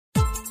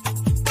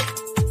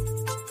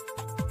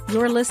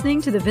You're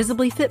listening to the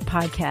Visibly Fit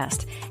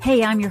podcast.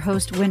 Hey, I'm your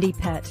host, Wendy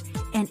Pett,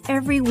 and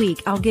every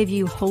week I'll give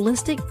you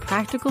holistic,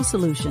 practical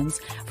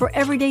solutions for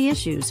everyday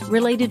issues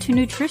related to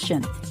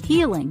nutrition,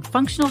 healing,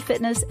 functional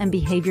fitness, and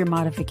behavior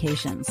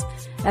modifications.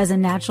 As a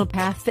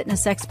naturopath,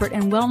 fitness expert,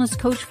 and wellness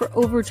coach for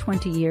over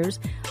 20 years,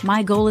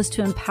 my goal is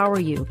to empower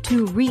you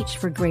to reach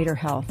for greater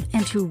health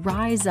and to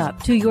rise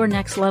up to your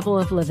next level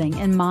of living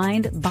in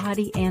mind,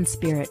 body, and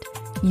spirit.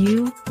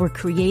 You were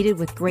created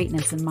with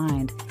greatness in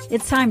mind.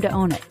 It's time to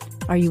own it.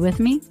 Are you with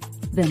me?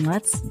 Then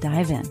let's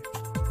dive in.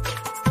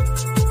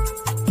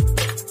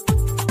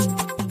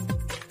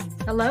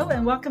 Hello,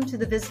 and welcome to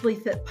the Visibly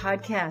Fit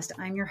podcast.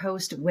 I'm your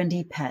host,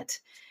 Wendy Pett.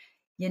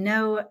 You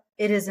know,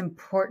 it is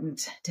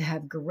important to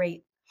have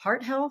great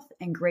heart health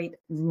and great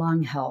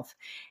lung health.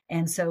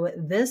 And so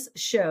this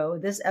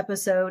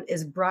episode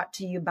is brought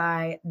to you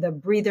by the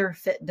Breather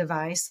Fit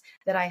device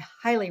that I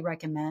highly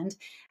recommend.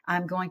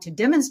 I'm going to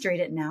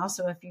demonstrate it now.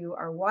 So if you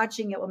are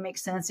watching, it will make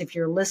sense. If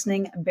you're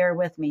listening, bear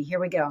with me. Here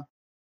we go.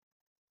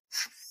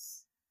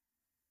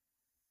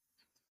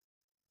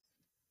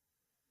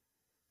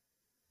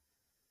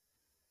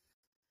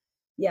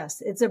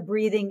 Yes, it's a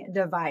breathing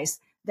device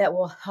that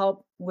will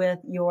help with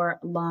your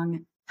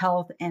lung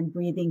health and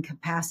breathing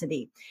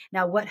capacity.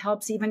 Now, what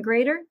helps even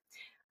greater?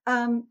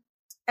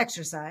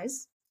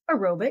 Exercise,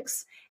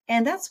 aerobics.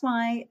 And that's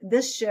why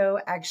this show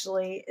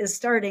actually is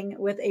starting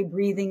with a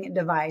breathing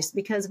device,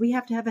 because we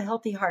have to have a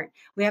healthy heart.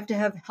 We have to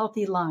have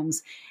healthy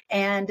lungs.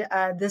 And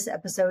this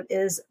episode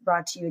is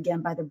brought to you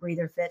again by the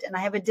Breather Fit. And I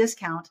have a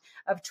discount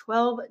of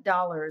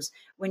 $12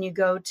 when you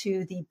go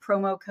to the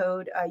promo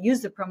code,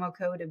 use the promo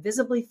code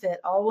Visibly Fit,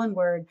 all one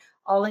word,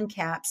 all in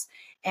caps,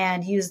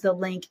 and use the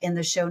link in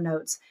the show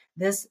notes.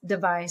 This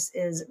device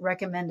is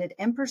recommended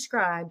and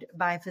prescribed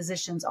by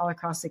physicians all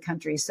across the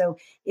country. So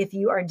if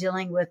you are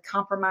dealing with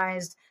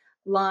compromised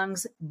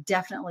lungs,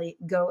 definitely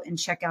go and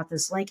check out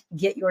this link.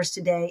 Get yours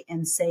today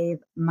and save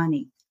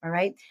money. All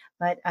right.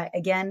 But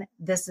again,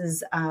 this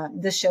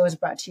show is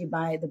brought to you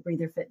by the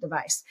Breather Fit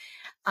device.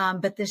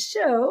 But this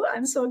show,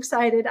 I'm so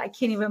excited. I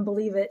can't even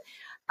believe it.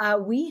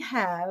 We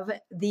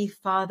have the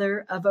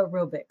father of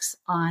aerobics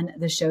on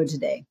the show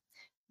today.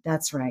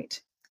 That's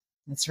right.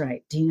 That's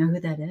right. Do you know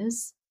who that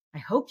is? I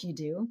hope you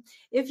do.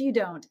 If you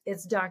don't,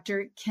 it's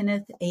Dr.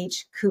 Kenneth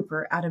H.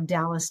 Cooper out of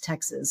Dallas,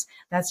 Texas.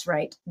 That's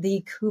right.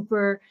 The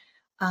Cooper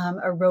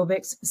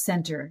Aerobics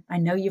Center. I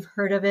know you've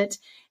heard of it,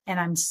 and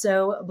I'm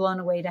so blown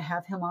away to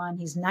have him on.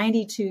 He's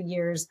 92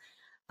 years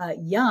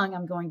young,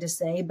 I'm going to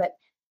say, but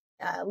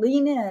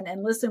lean in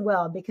and listen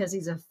well, because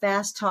he's a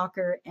fast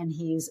talker and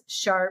he's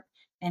sharp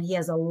and he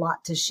has a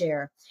lot to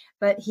share.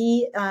 But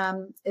he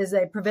is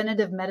a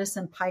preventative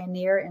medicine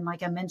pioneer and,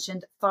 like I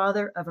mentioned,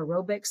 father of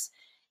aerobics.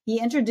 He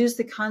introduced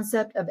the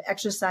concept of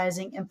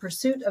exercising in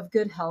pursuit of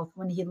good health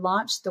when he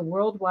launched the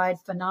worldwide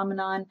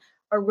phenomenon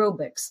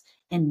aerobics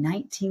in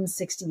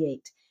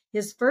 1968,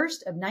 his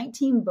first of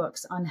 19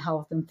 books on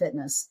health and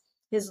fitness.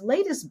 His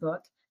latest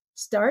book,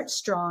 Start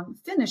Strong,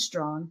 Finish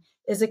Strong,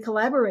 is a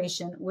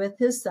collaboration with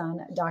his son,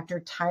 Dr.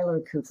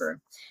 Tyler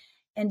Cooper.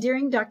 And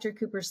during Dr.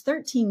 Cooper's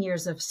 13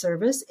 years of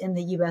service in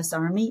the U.S.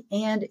 Army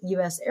and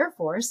U.S. Air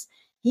Force,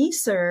 he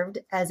served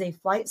as a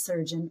flight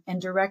surgeon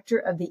and director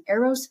of the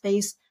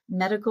Aerospace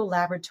Medical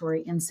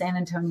Laboratory in San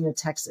Antonio,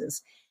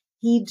 Texas.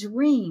 He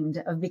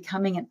dreamed of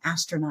becoming an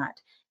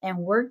astronaut and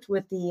worked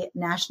with the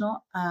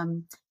National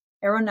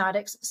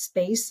Aeronautics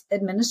Space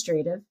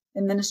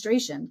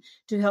Administration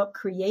to help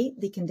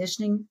create the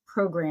conditioning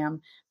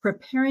program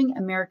preparing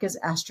America's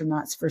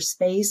astronauts for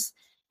space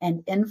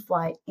and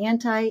in-flight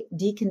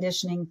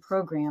anti-deconditioning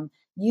program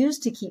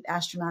used to keep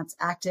astronauts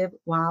active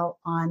while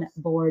on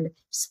board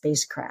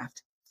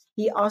spacecraft.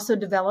 He also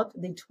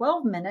developed the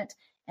 12-minute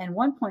and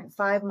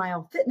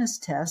 1.5-mile fitness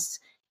tests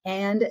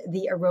and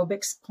the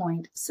aerobics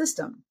point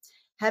system.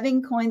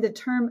 Having coined the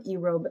term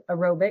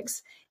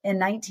aerobics in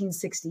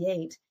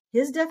 1968,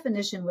 his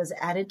definition was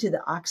added to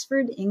the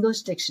Oxford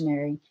English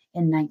Dictionary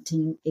in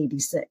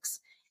 1986.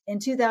 In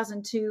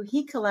 2002,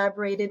 he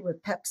collaborated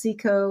with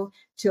PepsiCo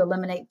to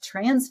eliminate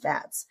trans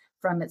fats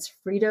from its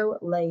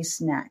Frito-Lay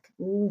snack.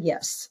 Ooh,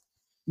 yes.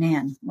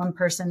 Man, one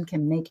person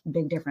can make a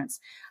big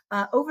difference.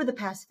 Over the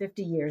past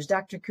 50 years,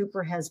 Dr.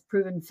 Cooper has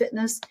proven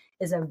fitness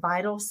is a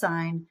vital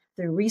sign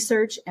through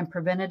research and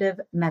preventative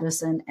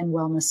medicine and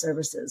wellness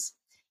services.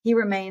 He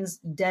remains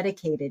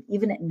dedicated,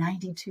 even at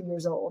 92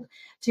 years old,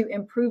 to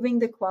improving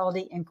the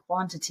quality and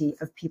quantity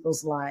of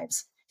people's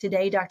lives.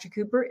 Today, Dr.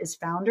 Cooper is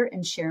founder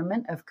and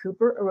chairman of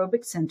Cooper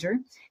Aerobics Center,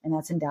 and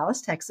that's in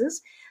Dallas,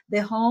 Texas,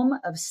 the home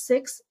of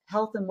 6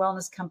 health and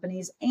wellness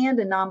companies and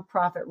a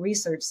nonprofit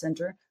research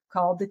center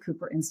called the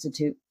Cooper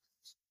Institute.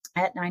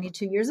 At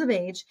 92 years of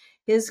age,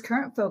 his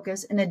current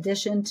focus, in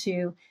addition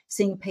to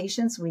seeing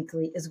patients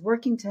weekly, is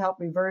working to help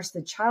reverse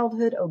the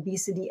childhood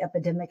obesity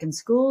epidemic in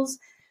schools,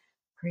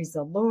 praise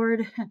the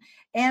Lord,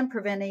 and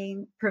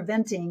preventing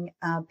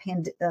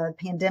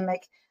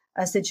pandemic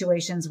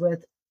situations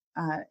with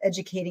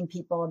educating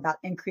people about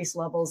increased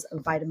levels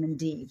of vitamin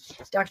D.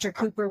 Dr.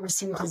 Cooper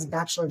received his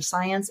Bachelor of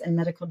Science and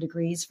medical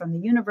degrees from the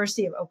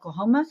University of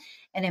Oklahoma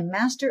and a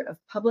Master of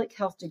Public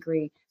Health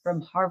degree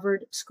from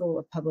Harvard School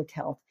of Public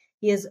Health.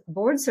 He is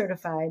board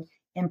certified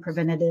in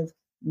preventative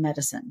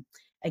medicine.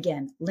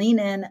 Again, lean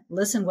in,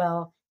 listen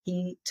well.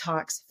 He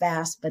talks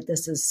fast, but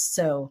this is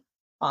so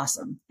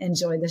awesome.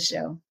 Enjoy the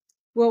show.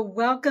 Well,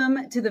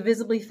 welcome to the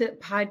Visibly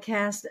Fit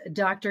podcast,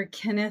 Dr.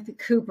 Kenneth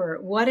Cooper.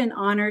 What an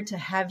honor to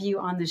have you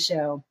on the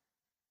show.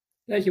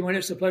 Thank you, Wendy.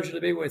 It's a pleasure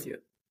to be with you.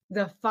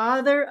 The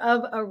father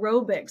of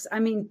aerobics. I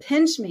mean,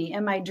 pinch me.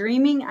 Am I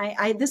dreaming?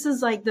 This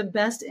is like the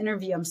best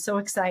interview. I'm so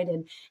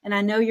excited. And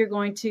I know you're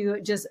going to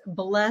just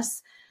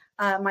bless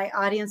my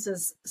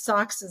audience's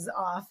socks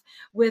off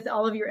with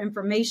all of your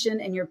information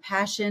and your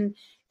passion.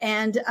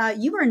 And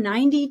you are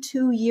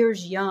 92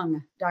 years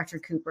young, Dr.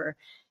 Cooper,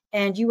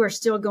 and you are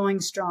still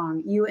going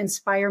strong. You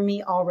inspire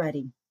me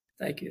already.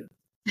 Thank you.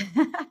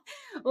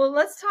 Well,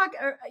 let's talk,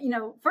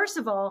 first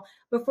of all,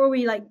 before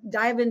we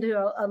dive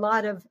into a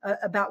lot of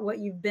about what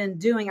you've been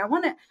doing, I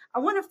want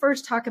to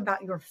first talk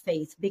about your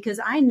faith, because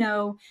I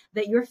know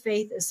that your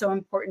faith is so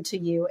important to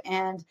you.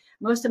 And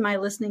most of my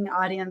listening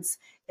audience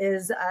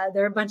is,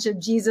 they're a bunch of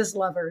Jesus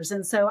lovers.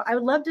 And so I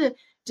would love to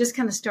just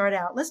kind of start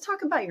out. Let's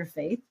talk about your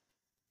faith.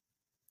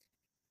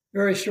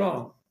 Very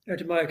strong.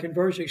 After my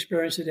conversion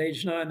experience at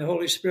age 9, the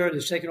Holy Spirit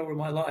has taken over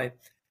my life.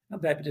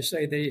 I'm happy to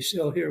say that He's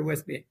still here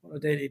with me on a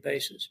daily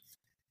basis.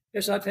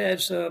 Yes, I've had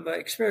some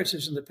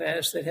experiences in the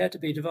past that had to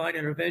be divine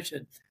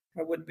intervention,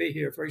 or I wouldn't be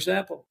here. For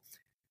example,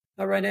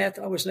 I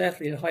was an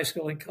athlete in high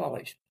school and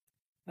college.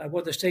 I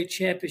won the state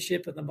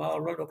championship in the mile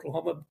run,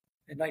 Oklahoma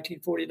in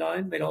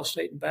 1949, made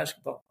All-State in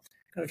basketball.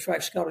 Got a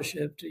track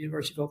scholarship to the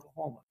University of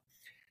Oklahoma.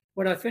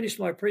 When I finished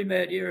my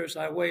pre-med years,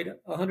 I weighed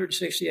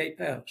 168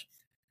 pounds.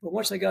 But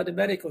once I got to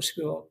medical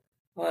school,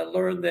 I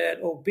learned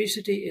that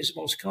obesity is the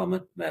most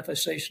common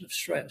manifestation of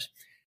stress.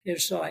 And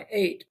so I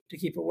ate to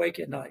keep awake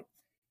at night.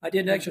 I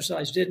didn't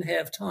exercise, didn't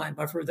have time.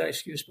 I've heard that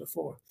excuse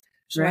before.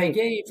 So right. I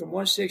gained from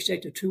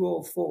 168 to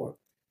 204. By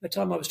the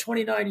time I was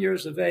 29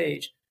 years of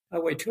age, I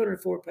weighed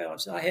 204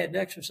 pounds. I hadn't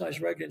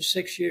exercised regularly in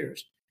 6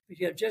 years.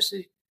 Again, just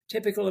a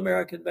typical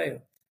American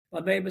male.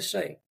 I made a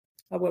mistake.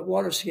 I went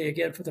water skiing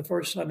again for the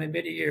first time in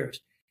many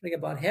years. I think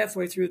about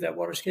halfway through that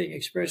water skiing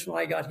experience when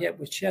I got hit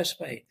with chest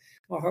pain.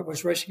 My heart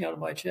was racing out of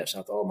my chest.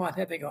 I thought, I'm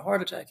having a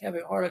heart attack. Get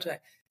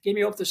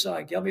me off the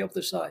side.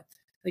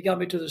 They got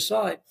me to the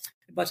side.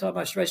 And by the time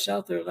I stretched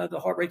out there, the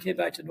heart rate came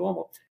back to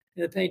normal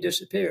and the pain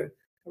disappeared.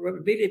 I went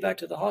immediately back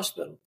to the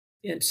hospital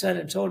in San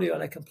Antonio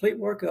on a complete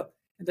workup.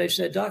 And they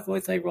said, Doc, the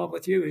only thing wrong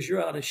with you is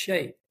you're out of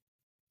shape.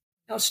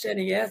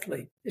 Outstanding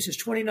athlete. This is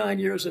 29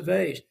 years of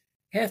age.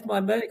 Half my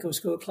medical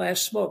school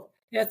class smoked.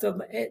 Half of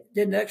them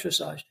didn't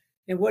exercise.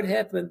 And what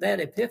happened, that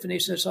epiphany,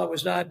 since I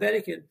was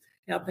diabetic and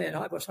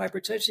I was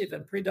hypertensive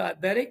and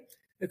pre-diabetic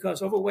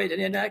because overweight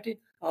and inactive,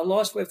 I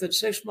lost weight within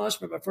 6 months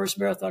from my first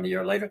marathon a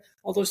year later.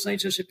 All those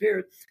things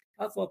disappeared.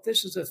 I thought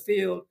this is a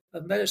field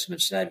of medicine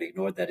sadly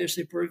ignored. That is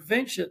the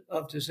prevention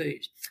of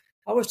disease.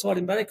 I was taught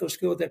in medical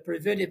school that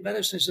preventive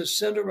medicine is the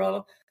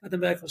Cinderella of the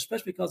medical,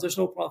 especially because there's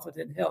no profit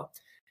in health.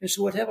 And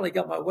so what happened, I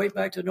got my weight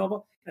back to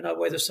normal, and I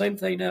weigh the same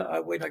thing now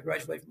I weighed when I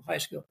graduated from high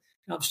school.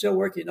 And I'm still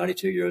working,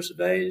 92 years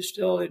of age,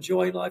 still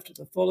enjoying life to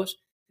the fullest.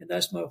 And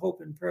that's my hope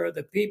and prayer.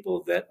 The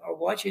people that are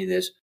watching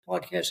this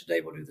podcast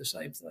today will do the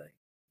same thing.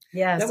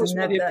 Yes, that was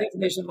one of the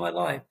epiphanies in my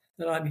life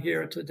that I'm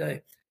here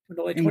today. When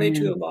only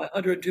 22 of my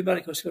 102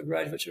 medical school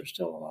graduates are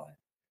still alive.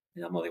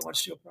 And I'm the only one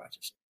still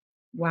practicing.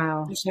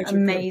 Wow.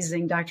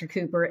 Amazing, Dr.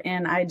 Cooper.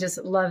 And I just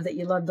love that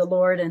you love the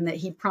Lord and that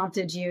He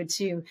prompted you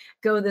to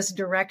go this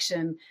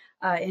direction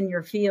in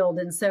your field.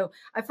 And so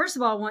I first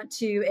of all want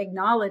to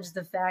acknowledge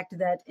the fact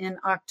that in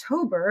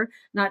October,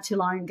 not too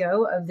long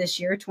ago of this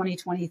year,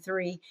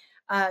 2023,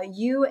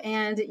 you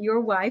and your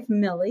wife,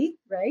 Millie,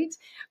 right,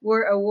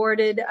 were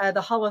awarded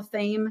the Hall of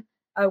Fame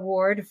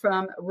award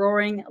from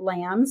Roaring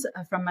Lambs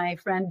from my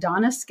friend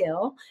Donna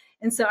Skill.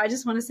 And so I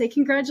just want to say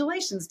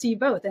congratulations to you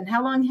both. And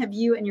how long have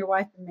you and your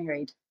wife been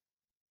married?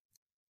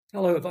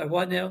 Hello, have I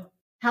what now?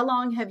 How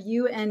long have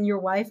you and your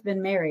wife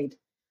been married?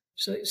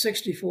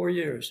 64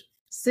 years.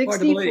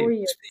 64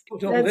 years.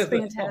 That's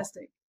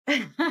fantastic.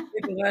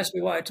 People ask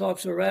me why I talk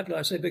so rapidly.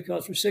 I say,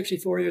 because for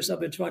 64 years,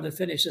 I've been trying to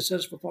finish the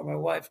sentence before my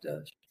wife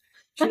does.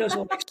 She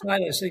doesn't like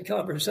silence in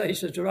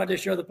conversations. To try to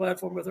share the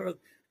platform with her.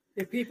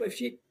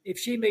 If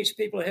she meets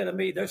people ahead of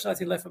me, there's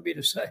nothing left for me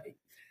to say.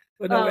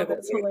 But no,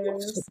 that's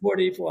hilarious.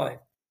 Supportive wife.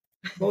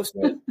 Most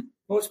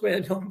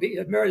men don't be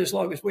married as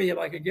long as we have,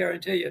 I can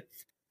guarantee you.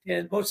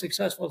 And most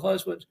successful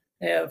husbands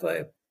have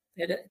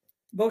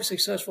most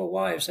successful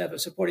wives have a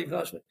supportive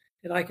husband.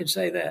 And I can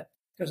say that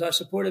because I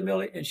supported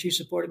Millie and she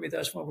supported me.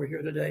 That's why we're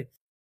here today.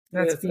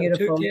 That's with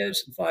beautiful. 2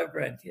 kids and 5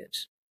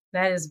 grandkids.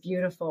 That is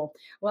beautiful.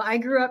 Well, I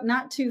grew up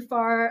not too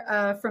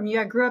far from you.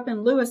 I grew up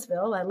in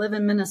Louisville. I live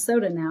in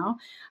Minnesota now,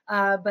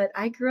 but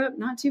I grew up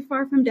not too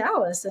far from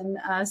Dallas. And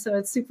so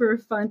it's super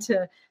fun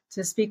to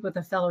speak with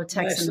a fellow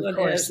Texan, of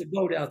course. Has a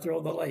boat out there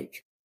on the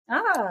lake.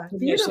 Ah,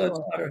 beautiful. My son's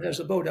daughter has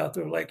a boat out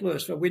there on Lake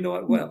Louisville. We know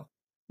it well.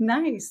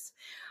 Nice.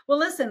 Well,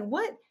 listen,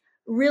 what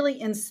really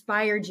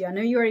inspired you? I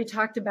know you already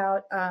talked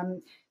about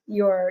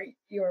your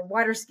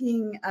water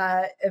skiing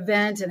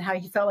event and how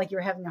you felt like you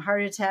were having a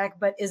heart attack,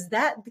 but is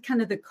that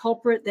kind of the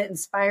culprit that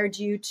inspired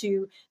you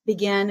to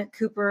begin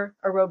Cooper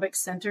Aerobics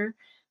Center?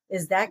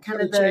 Is that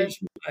kind of the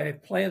changed my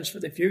plans for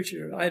the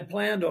future? I had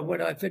planned on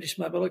when I finished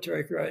my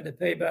military career, I had to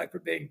pay back for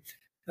being.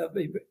 I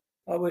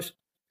was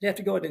they have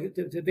to go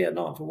to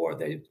Vietnam for war.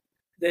 They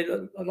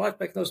a lot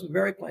back those were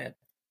very planned.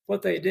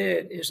 What they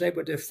did is they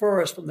would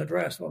defer us from the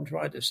draft. What I'm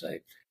trying to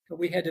say, but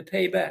we had to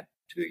pay back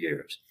 2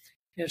 years.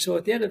 And so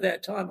at the end of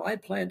that time, I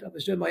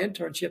was doing my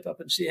internship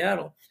up in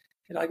Seattle,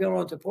 and I got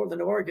on to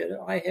Portland, Oregon.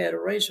 I had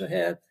arranged to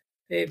have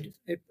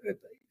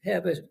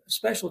a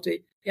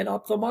specialty in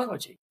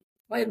ophthalmology.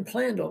 I hadn't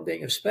planned on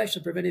being a specialist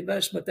in preventive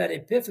medicine, but that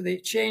epiphany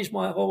changed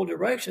my whole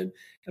direction.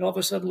 And all of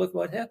a sudden, look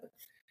what happened.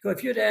 So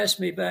if you'd asked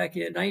me back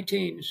in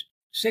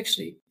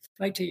 1960,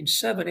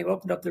 1970, I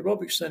opened up the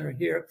Aerobics Center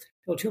here,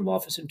 built 2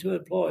 offices and 2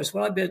 employees.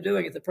 What I've been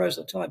doing at the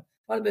present time,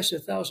 I'd missed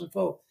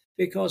 1,000-fold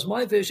because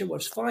my vision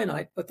was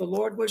finite, but the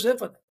Lord was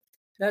infinite.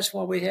 That's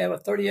why we have a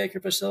 30-acre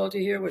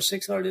facility here with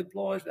 600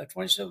 employees. We have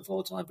 27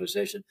 full-time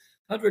positions,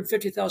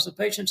 150,000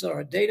 patients on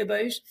our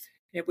database,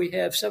 and we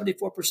have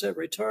 74%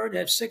 return.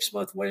 At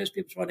 6-month wait lists,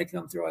 people trying to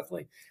come through our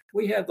clinic.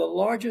 We have the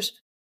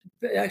largest,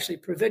 actually,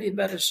 preventive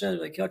medicine center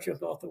in the country of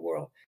the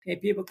world.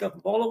 And people come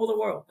from all over the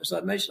world. As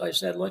I mentioned, I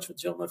just had lunch with a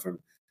gentleman from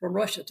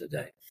Russia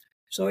today.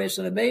 So it's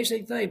an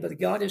amazing thing, but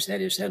God has had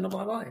his hand on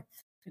my life.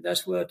 And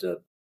that's what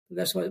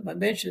I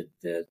mentioned,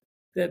 that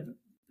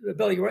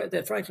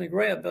Franklin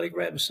Graham, Billy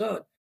Graham's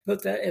son,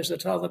 put that as the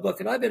title of the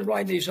book. And I've been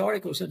writing these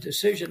articles in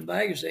Decision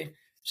magazine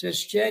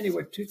since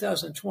January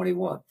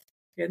 2021.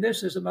 And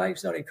this is a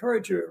magazine. I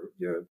encourage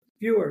your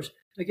viewers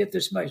to get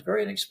this magazine.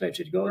 Very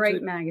inexpensive. Go great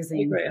to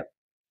magazine. Graham,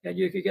 and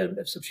you can get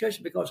a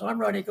subscription because I'm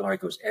writing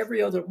articles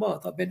every other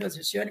month. I've been doing this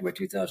since January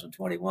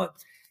 2021.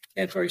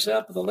 And for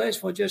example, the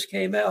latest one just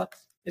came out.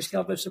 It's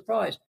kind of a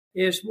surprise.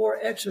 Is more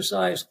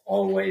exercise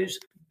always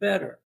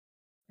better?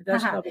 And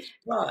that's kind of a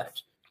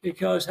surprise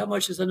because how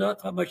much is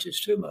enough? How much is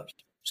too much?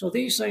 So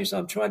these things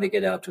I'm trying to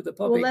get out to the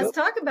public. Well, let's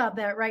talk about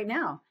that right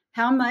now.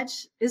 How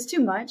much is too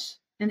much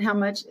and how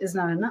much is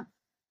not enough?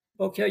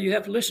 Okay, you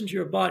have to listen to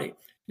your body.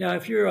 Now,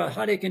 if you're a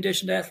highly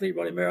conditioned athlete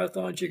running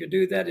marathons, you can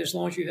do that as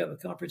long as you have a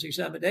conference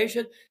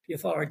examination, you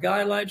follow our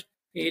guidelines,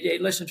 and you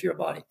listen to your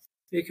body.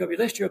 Because if you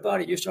listen to your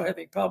body, you start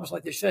having problems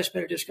like the chest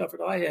pain or discomfort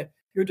I had,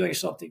 you're doing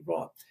something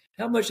wrong.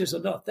 How much is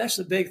enough? That's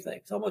the big thing.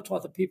 So I'm going to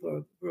talk to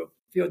people who are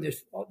viewing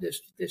this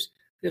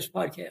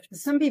podcast.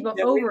 Some people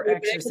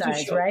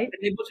over-exercise, right?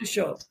 We're able to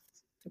show.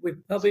 We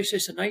published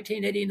this in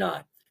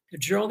 1989. The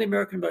Journal of the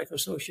American Medical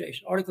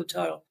Association, article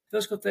titled,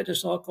 Physical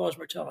Fitness All Cause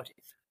Mortality.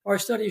 Our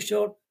study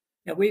showed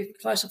that we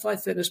classify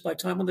fitness by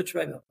time on the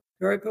treadmill.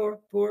 Very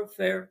poor,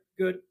 fair,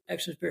 good,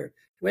 excellent, period.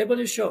 We're able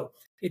to show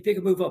if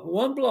people move up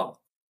 1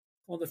 block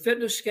on the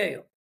fitness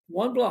scale,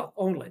 1 block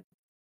only,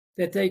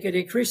 that they could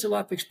increase their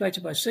life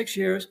expectancy by 6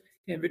 years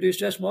and reduce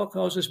death from all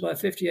causes by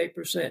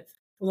 58%.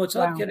 Well, the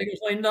top category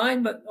is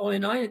only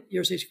 9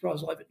 years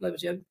across life at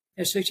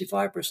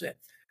 65%.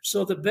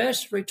 So the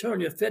best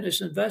return of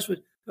fitness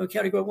investment from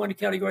category 1 to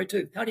category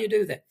 2. How do you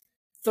do that?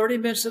 30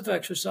 minutes of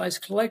exercise,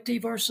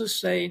 collective or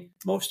sustained,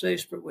 most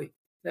days per week.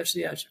 That's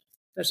the answer.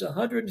 That's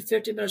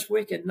 150 minutes per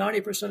week, and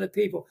 90% of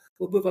people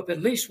will move up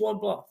at least 1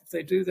 block if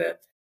they do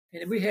that.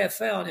 And we have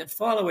found in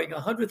following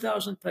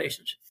 100,000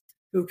 patients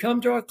who come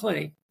to our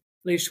clinic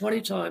at least 20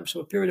 times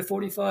for a period of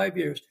 45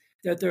 years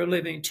that they're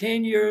living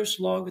 10 years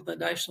longer than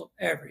the national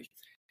average.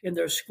 And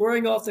they're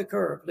squaring off the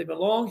curve, living a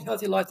long,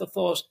 healthy life that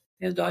falls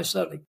and die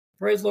suddenly.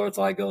 Praise the Lord, if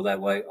I go that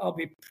way, I'll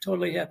be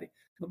totally happy.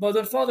 My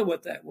mother and father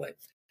went that way.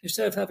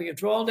 Instead of having a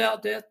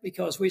drawn-out death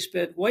because we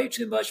spend way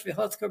too much for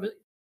health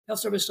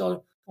service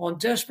dollars on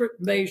desperate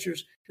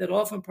measures that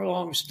often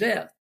prolongs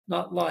death,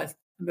 not life,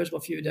 a miserable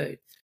few days.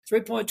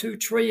 $3.2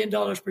 trillion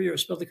per year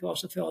is spent the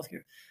cost of health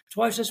care.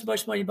 Twice as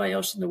much money by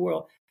us in the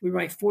world. We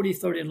rank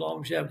 43rd in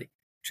longevity.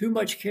 Too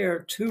much care,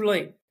 too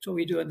late. That's what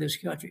we do in this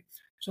country.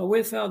 So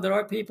we found that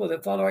our people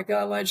that follow our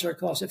guidelines, our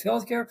cost of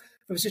health care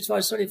from 65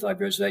 to 75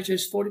 years of age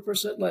is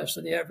 40% less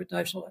than the average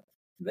national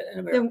in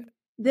America.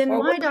 Then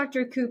why,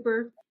 Dr.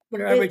 Cooper?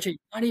 We're averaging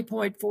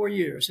 90.4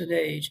 years in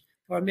age.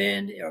 Our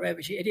men are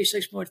averaging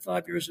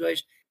 86.5 years of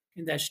age,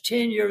 and that's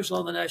 10 years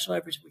on the national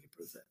average. We can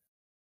prove that.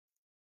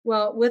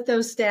 Well, with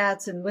those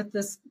stats and with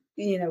this,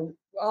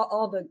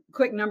 all the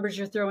quick numbers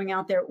you're throwing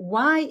out there,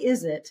 why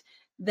is it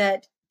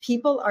that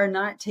people are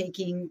not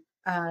taking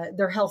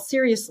their health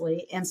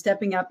seriously and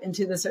stepping up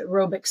into this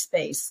aerobic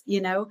space?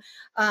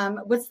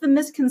 What's the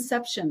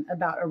misconception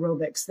about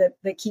aerobics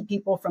that keep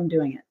people from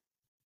doing it?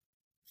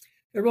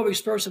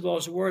 Aerobics, first of all,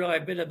 is a word I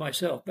invented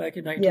myself back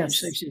in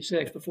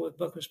 1966, before the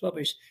book was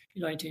published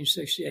in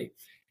 1968.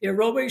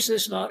 Aerobics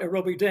is not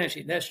aerobic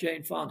dancing. That's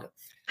Jane Fonda.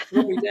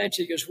 Aerobic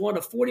dancing is one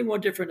of 41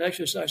 different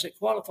exercises that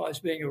qualifies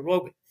being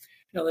aerobic.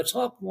 Now, the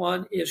top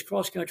one is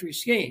cross-country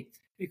skiing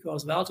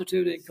because of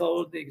altitude and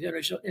cold, the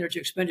energy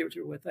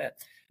expenditure with that.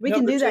 We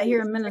can do that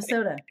here in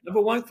Minnesota.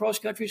 Number 1,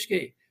 cross-country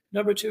skiing.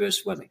 Number 2 is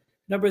swimming.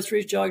 Number 3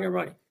 is jogging and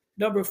running.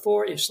 Number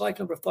 4 is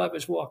cycling. Number 5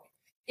 is walking.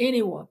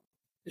 Anyone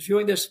that's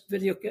viewing this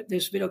video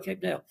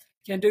clip now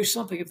can do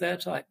something of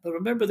that type. But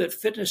remember that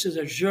fitness is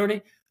a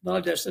journey, not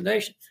a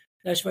destination.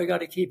 That's why I got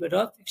to keep it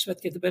up,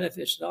 expect to get the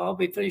benefits. Now, I'll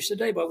be finished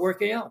today by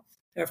working out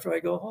after I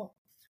go home,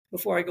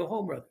 before I go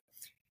home, rather.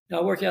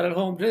 Now, I work out at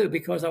home, too,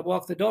 because I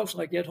walk the dogs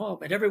when I get home.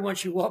 And everyone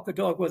should walk a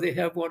dog whether they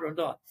have one or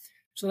not.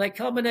 So that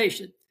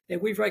combination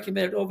that we've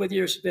recommended over the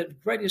years has been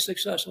greatly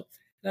successful.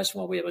 That's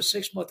why we have a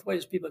 6-month wait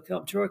as people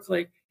come to our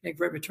clinic and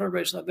great return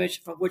rates, I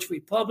mentioned, from which we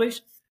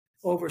publish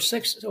over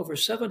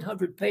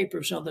 700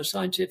 papers on the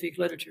scientific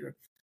literature,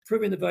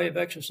 proving the value of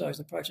exercise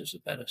in the practice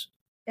of medicine.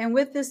 And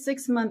with this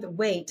 6-month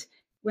wait,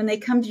 when they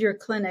come to your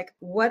clinic,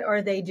 what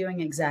are they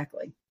doing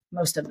exactly?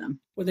 Most of them.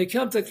 When they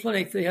come to the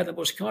clinic, they have the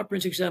most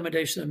comprehensive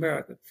examination in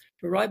America.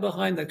 We're right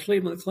behind the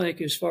Cleveland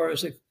Clinic as far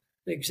as the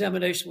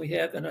examination we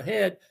have, and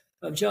ahead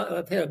of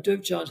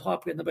Duke Johns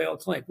Hopkins, the Mayo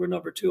Clinic. We're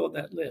number 2 on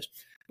that list.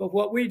 But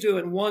what we do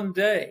in one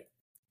day,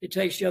 it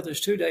takes the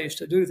others 2 days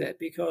to do that,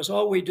 because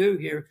all we do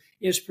here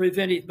is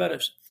preventive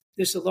medicine.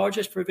 This is the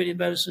largest preventive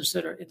medicine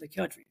center in the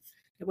country.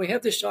 And we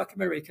have this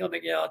documentary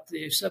coming out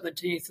the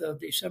 17th of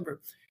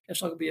December.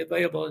 It's not going to be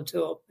available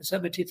until the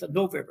 17th of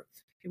November.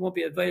 It won't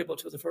be available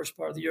till the first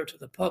part of the year to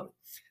the public.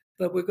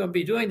 But we're going to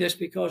be doing this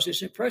because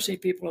it's impressing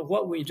people on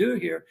what we do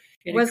here.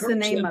 And what's the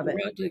name of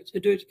it?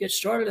 To get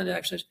started in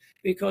access,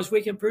 because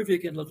we can prove you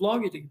can live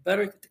longer, you can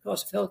better get the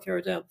cost of health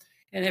care down,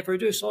 and have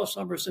reduced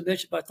Alzheimer's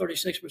dementia by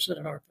 36%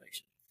 in our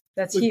patients.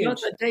 That's We've huge.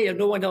 got that data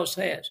no one else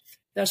has.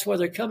 That's why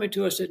they're coming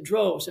to us in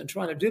droves and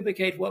trying to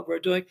duplicate what we're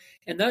doing.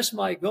 And that's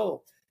my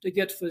goal, to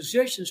get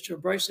physicians to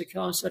embrace the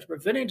concept of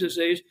preventing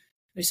disease.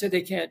 They say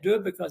they can't do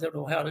it because they don't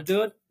know how to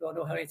do it, don't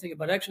know anything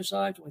about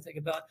exercise, don't think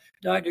about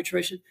diet,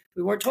 nutrition.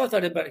 We weren't taught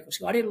that in medical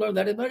school. I didn't learn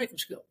that in medical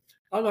school.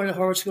 I learned at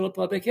Harvard School of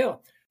Public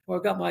Health,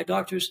 where I got my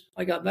doctors.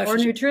 I got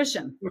master's or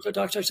nutrition.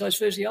 Orthodox exercise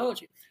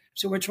physiology.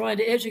 So we're trying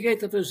to educate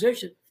the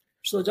physician.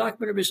 So the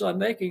documentaries I'm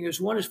making is,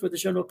 one is for the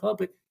general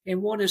public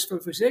and one is for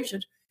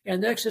physicians,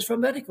 and next is for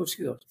medical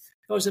schools.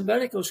 Because in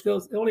medical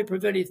schools, the only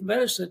preventive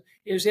medicine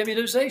is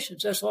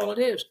immunizations. That's all it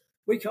is.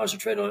 We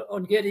concentrate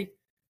on getting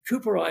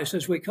Cooperized,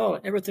 as we call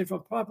it, everything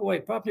from proper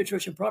weight, proper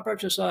nutrition, proper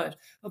exercise,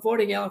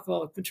 avoiding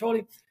alcohol,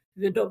 controlling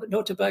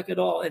no tobacco at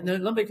all, and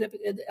then limiting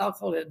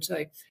alcohol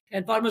intake.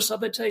 And vitamin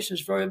supplementation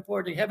is very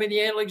important. Having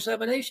the annual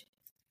examination,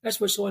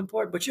 that's what's so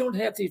important. But you don't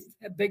have the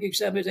big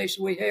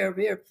examination we have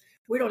here.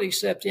 We don't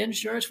accept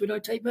insurance. We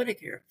don't take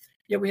Medicare.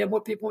 Yet we have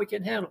more people we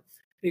can handle,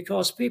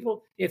 because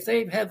people, if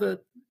they are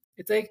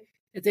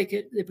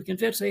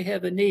convinced they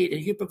have a need,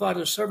 and you provide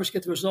a service,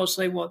 get the results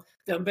they want,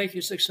 they'll make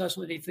you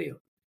successful in any field.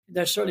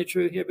 That's certainly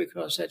true here,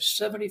 because that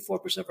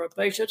 74% of our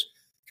patients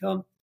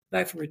come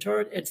back from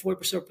return, and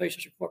 40% of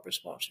patients are corporate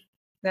sponsored.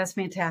 That's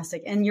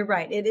fantastic. And you're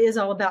right. It is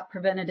all about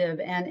preventative.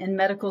 And in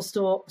medical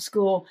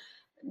school,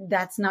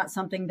 that's not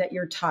something that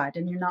you're taught.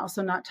 And you're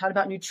also not taught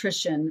about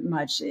nutrition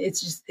much.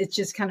 It's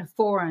just kind of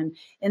foreign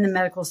in the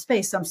medical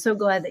space. So I'm so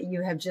glad that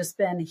you have just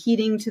been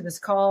heeding to this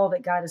call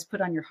that God has put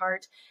on your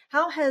heart.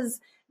 How has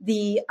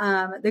the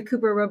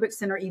Cooper Aerobics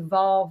Center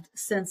evolved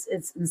since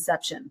its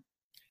inception?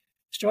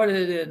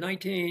 Started in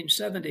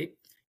 1970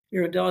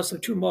 here in Dallas with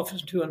 2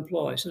 offices and 2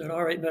 employees in an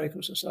R8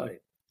 medical society.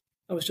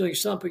 I was doing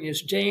something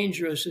as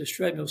dangerous as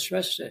treadmill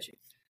stress testing.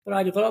 But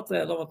I developed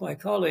that along with my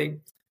colleague,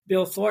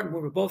 Bill Thornton.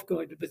 We were both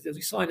going to be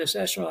assigned as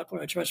astronaut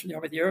when I transferred from the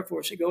Army to the Air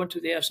Force to go into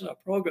the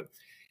astronaut program.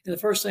 And the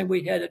first thing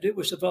we had to do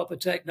was develop a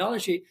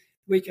technology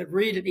we could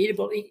read an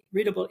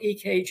readable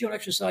EKG on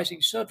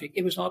exercising subject.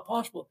 It was not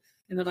possible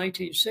in the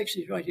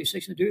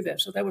 1960s to do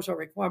that. So that was our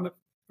requirement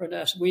for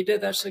NASA. We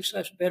did that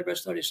successfully. Better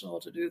studies all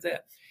to do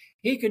that.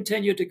 He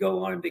continued to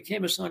go on and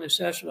became a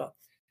scientist astronaut.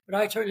 But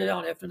I turned it down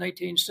after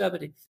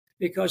 1970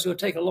 because it would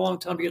take a long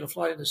time to get a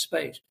flight into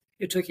space.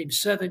 It took him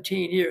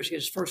 17 years to get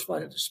his first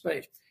flight into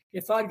space.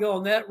 If I'd go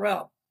on that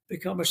route,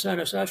 become a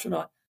scientist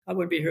astronaut, I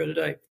wouldn't be here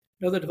today.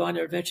 Another divine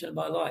intervention in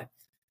my life.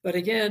 But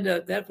again,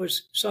 that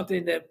was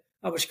something that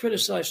I was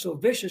criticized so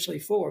viciously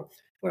for.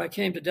 When I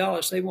came to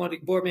Dallas, they wanted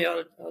to bore me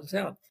out of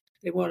town.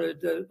 They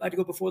wanted I had to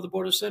go before the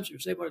Board of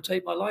Censors. They wanted to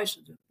take my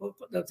license,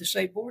 the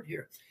state board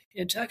here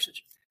in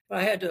Texas. But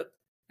I had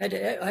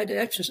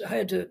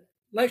to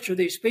lecture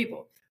these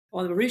people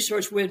on the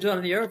research we had done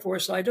in the Air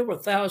Force. I did over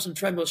 1,000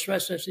 treadmill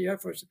stress tests in the Air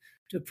Force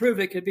to prove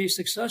it could be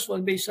successful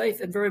and be safe,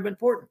 and very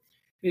important,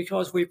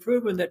 because we've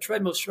proven that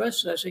treadmill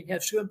stress testing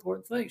has 2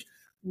 important things.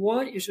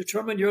 One is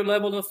determine your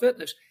level of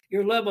fitness.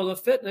 Your level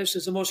of fitness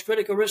is the most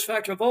critical risk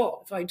factor of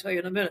all, if I can tell you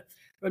in a minute.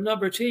 But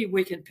number 2,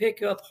 we can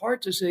pick up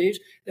heart disease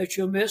that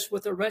you'll miss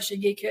with a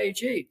resting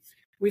EKG.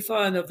 We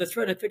find of the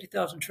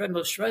 350,000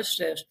 treadmill stress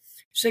tests,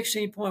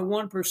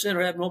 16.1%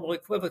 are abnormal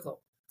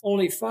equivocal.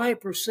 Only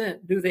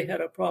 5% knew they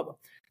had a problem.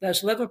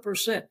 That's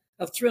 11%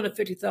 of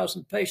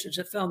 350,000 patients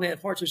that found they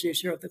had heart disease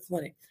here at the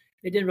clinic.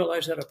 They didn't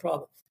realize they had a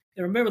problem.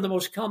 And remember, the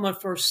most common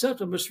first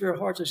symptom of severe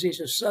heart disease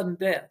is sudden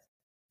death.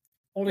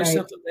 Only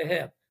symptom they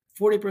have.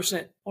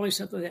 40%, only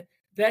symptom they have.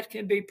 That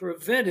can be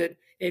prevented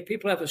if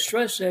people have a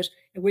stress test,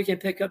 and we can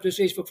pick up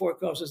disease before it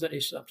causes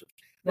any symptoms.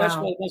 That's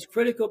one of the most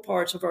critical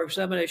parts of our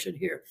examination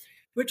here.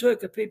 We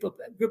took a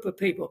group of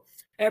people,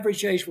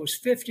 average age was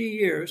 50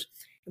 years,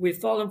 and we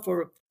followed them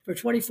for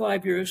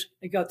 25 years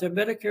and got their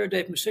Medicare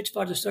day from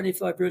 65 to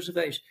 75 years of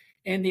age.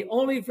 And the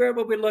only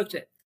variable we looked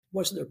at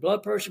wasn't their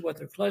blood pressure, wasn't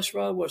their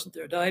cholesterol, wasn't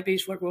their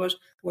diabetes, what it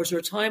was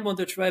their time on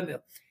the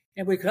treadmill.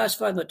 And we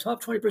classified the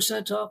top 20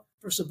 percentile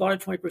versus the bottom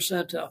 20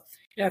 percentile.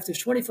 And after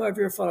this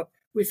 25-year follow-up,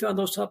 we found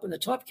those top in the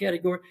top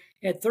category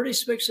had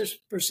 36%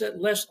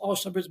 less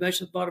Alzheimer's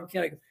dementia in the bottom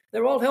category. They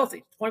were all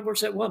healthy,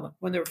 20% women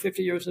when they were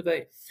 50 years of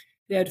age.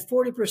 They had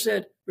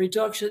 40%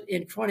 reduction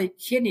in chronic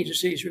kidney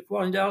disease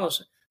requiring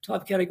dialysis,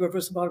 top category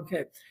versus the bottom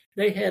category.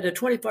 They had a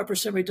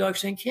 25%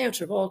 reduction in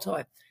cancer of all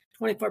type,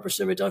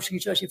 25% reduction in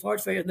congestive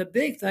heart failure. And the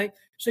big thing,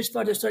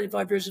 65 to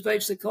 75 years of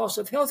age, the cost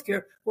of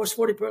healthcare was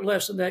 40%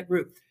 less in that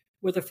group.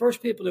 We're the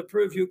first people to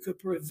prove you could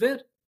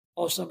prevent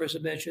Alzheimer's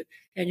dementia,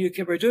 and you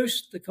can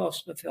reduce the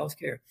cost of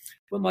healthcare.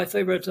 One of my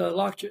favorite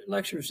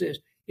lectures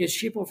is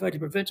cheap or effective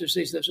to prevent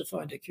disease that's to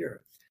find a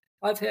cure.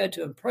 I've had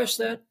to impress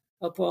that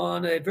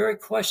upon a very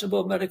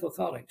questionable medical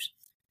colleagues.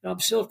 And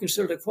I'm still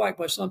considered a quack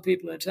by some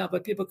people in town,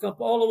 but people come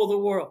from all over the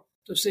world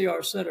to see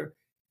our center.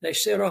 They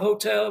stay at our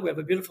hotel. We have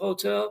a beautiful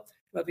hotel.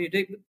 We have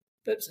unique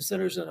fitness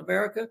centers in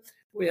America.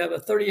 We have a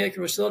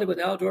 30-acre facility with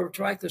an outdoor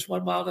track that's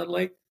 1 mile in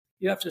length.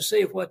 You have to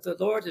see what the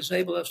Lord has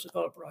enabled us to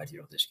develop right here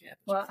on this campus.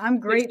 Well,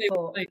 I'm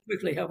grateful. Think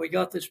quickly how we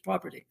got this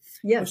property.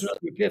 Yes. It was another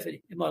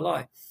epiphany in my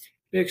life.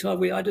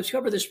 Because I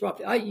discovered this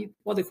property.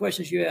 One of the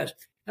questions you asked,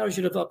 how did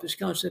you develop this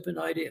concept and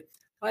idea?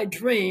 I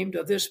dreamed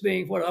of this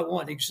being what I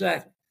want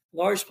exactly.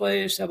 Large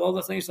place, have all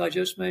the things I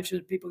just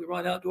mentioned. People can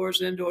run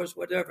outdoors, indoors,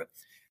 whatever.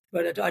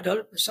 But I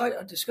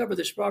discovered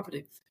this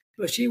property,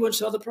 but she wouldn't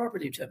sell the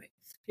property to me.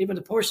 Even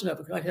the portion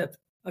of it,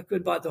 I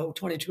couldn't buy the whole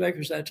 22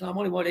 acres at that time. I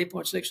only wanted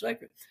 8.6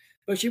 acres.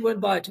 But she wouldn't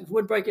buy it,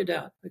 wouldn't break it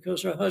down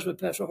because her husband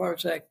passed a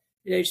heart attack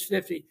at age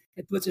 50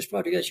 and put this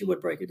property together. She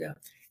wouldn't break it down.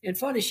 And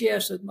finally, she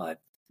asked my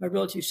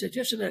relative, said,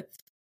 just a minute,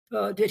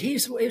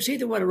 is he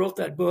the one who wrote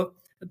that book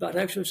about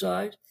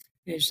exercise?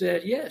 And he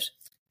said, yes,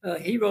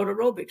 he wrote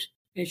Aerobics.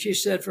 And she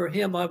said, for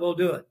him, I will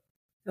do it.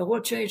 Now,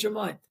 what changed her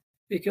mind?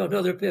 Because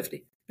another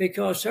epiphany.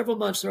 Because several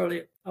months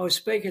earlier, I was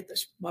speaking at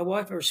this, my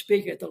wife was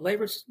speaking at the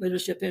Labor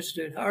Leadership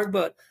Institute, Howard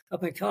Butt,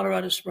 up in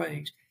Colorado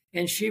Springs.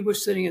 And she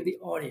was sitting in the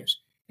audience.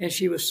 And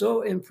she was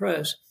so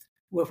impressed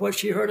with what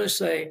she heard us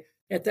say.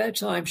 At that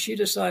time, she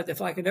decided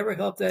if I could ever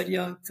help that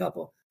young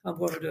couple, I'm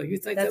going to do it. You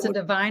think that's a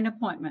divine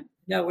appointment?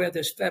 Now we have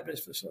this fabulous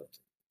facility.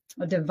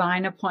 A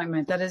divine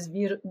appointment. That is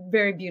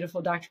very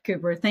beautiful, Dr.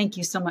 Cooper. Thank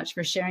you so much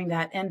for sharing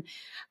that. And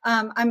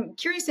I'm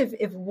curious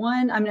if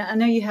one, I mean, I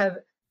know you have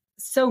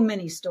so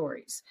many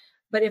stories,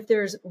 but if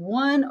there's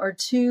one or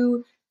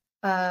two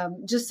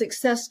just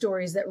success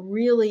stories that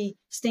really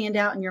stand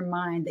out in your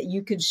mind that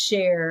you could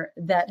share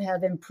that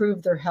have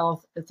improved their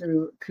health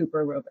through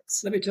Cooper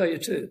Aerobics. Let me tell you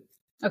two.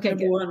 Okay,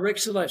 Number one, Rick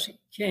Selesky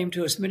came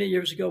to us many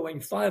years ago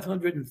weighing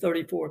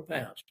 534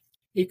 pounds.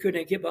 He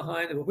couldn't get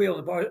behind the wheel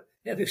and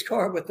have his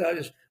car without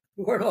his,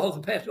 we weren't all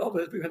the pants,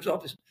 with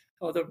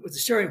the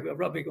steering wheel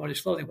rubbing on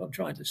his clothing, what I'm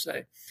trying to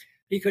say.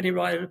 He couldn't even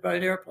ride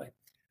an airplane.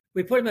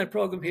 We put him in a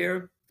program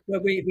here,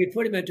 but we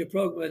put him into a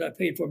program that I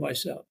paid for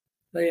myself.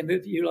 They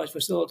utilize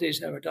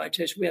facilities, have a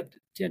dietitian. We have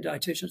 10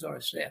 dietitians on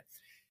our staff.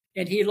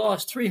 And he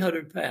lost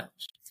 300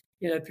 pounds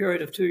in a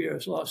period of 2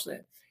 years, lost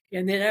that.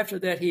 And then after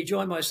that, he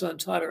joined my son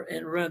Tyler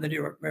and ran the New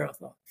York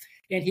Marathon.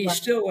 And he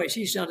still weighs,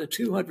 he's down to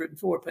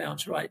 204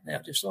 pounds right now.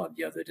 Just saw him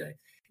the other day.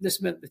 This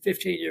has been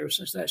 15 years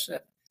since that's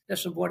happened.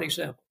 That's one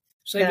example.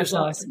 Saved his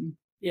life. Awesome.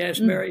 Yeah, he's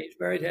married. He's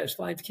married, has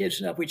 5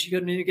 kids now, which he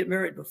couldn't even get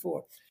married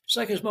before.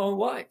 Second is my own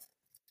wife,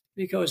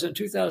 because in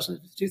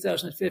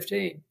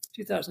 2017,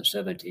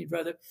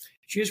 rather,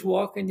 she was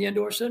walking the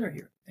indoor center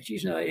here. And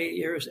she's now 88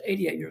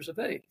 years of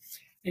age.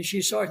 And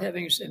she started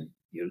having some,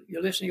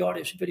 your listening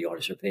audience, video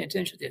audience are paying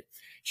attention to it.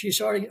 She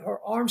started, her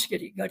arms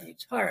getting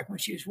tired when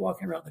she was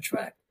walking around the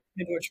track,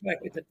 indoor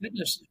track with the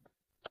fitness.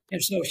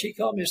 And so she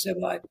called me and said,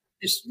 well,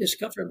 this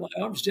discomfort in my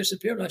arms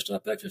disappeared when I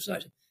stopped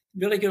exercising.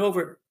 Really get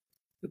over it.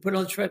 We put it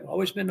on the treadmill.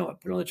 Always been on it.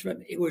 Put it on the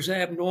treadmill. It was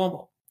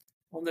abnormal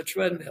on the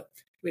treadmill.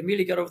 We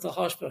immediately got over to the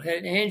hospital.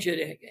 Had an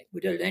angiogram.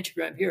 We did an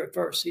angiogram here at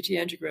first, CT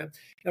angiogram.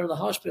 Got to the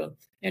hospital.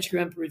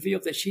 Angiogram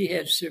revealed that she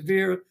had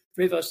severe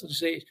perivascular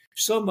disease,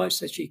 so much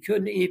that she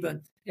couldn't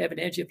even have an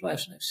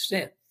angioplasty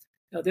stent.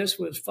 Now, this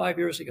was 5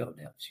 years ago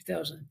now,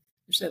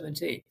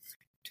 2017,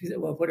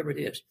 well, whatever it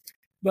is.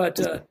 But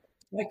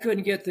I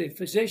couldn't get the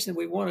physician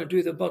we wanted to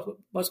do the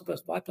muscle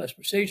bypass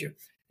procedure.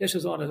 This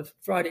was on a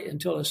Friday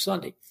until a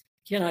Sunday.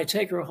 Can I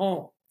take her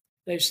home?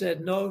 They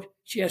said, no,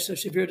 she has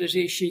such severe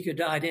disease, she could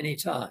die at any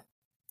time.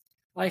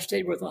 I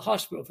stayed with the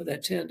hospital for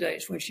that 10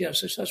 days when she had a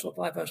successful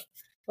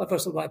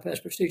muscle bypass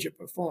procedure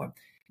performed.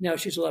 Now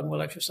she's alive and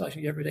well,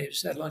 exercising every day.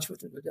 Just had lunch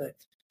with her today.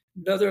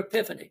 Another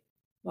epiphany.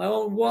 My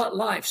own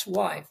life's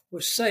wife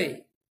was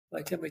saved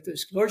by coming through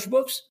George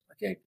books. I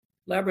can't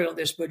elaborate on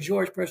this, but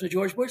President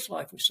George Bush's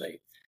life was saved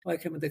by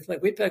coming to the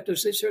clinic. We picked up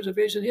 6 years of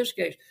age in his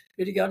case.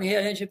 Did he got any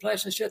head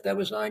angioplasty shit? That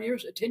was 10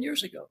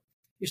 years ago.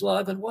 He's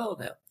alive and well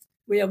now.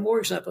 We have more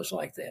examples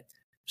like that.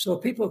 So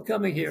people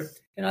coming here,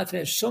 and I've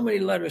had so many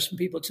letters from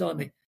people telling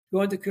me,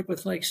 Going to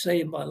Crippled Lake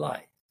saved my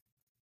life.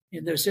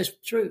 And there's this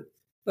truth.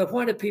 But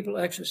why do people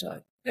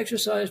exercise?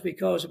 Exercise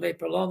because it may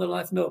prolong their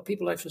life? No,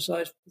 people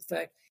exercise for the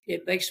fact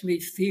it makes me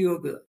feel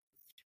good.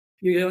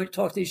 You know,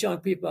 talk to these young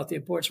people about the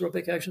importance of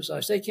aerobic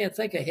exercise. They can't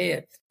think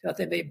ahead that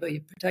they may be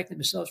protecting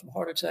themselves from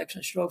heart attacks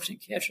and strokes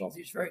and cancer, all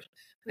these various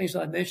things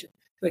I mentioned.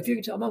 But if you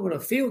can tell them, I'm going to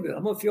feel good,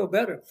 I'm going to feel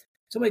better.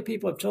 So many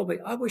people have told me,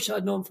 I wish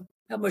I'd known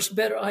how much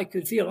better I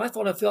could feel. I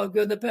thought I felt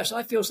good in the past.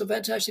 I feel so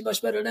fantastic,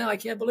 much better now. I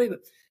can't believe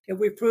it. And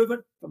we've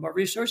proven from our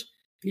research,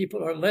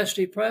 people are less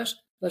depressed,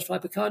 less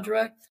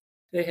hypochondriac.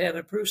 They have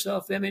improved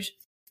self-image,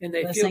 and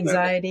they Less feel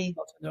anxiety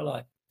better in their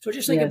life. So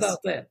just think Yes.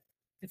 about that.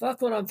 If I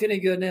thought I'm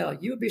feeling good now,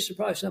 you would be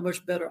surprised how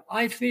much better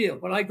I feel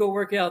when I go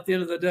work out at the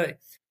end of the day.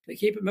 But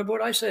remember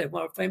what I said.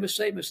 One of our famous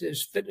statements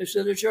is fitness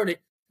is a journey,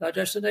 not a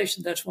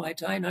destination. That's why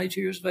I'm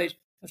 92 years of age.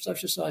 I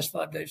exercise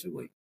 5 days a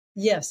week.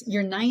 Yes,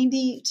 you're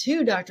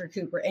 92, Dr.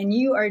 Cooper, and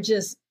you are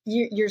just,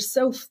 you're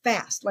so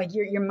fast, like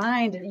your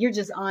mind, you're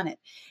just on it.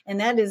 And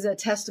that is a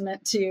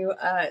testament to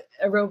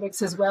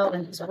aerobics as well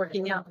and just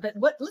working out. But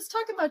let's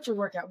talk about your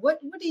workout. What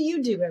do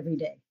you do every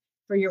day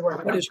for your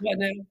workout? What is my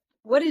name?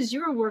 What is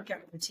your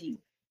workout routine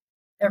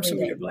every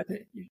day?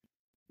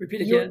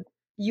 Repeat again.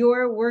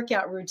 Your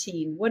workout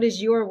routine. What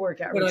is your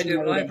workout routine? What I do,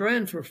 every day? I've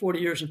ran for 40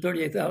 years and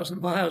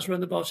 38,000 miles, run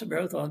the Boston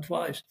Marathon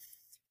twice.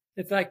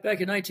 In fact, back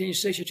in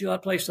 1962, I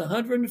placed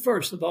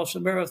 101st in the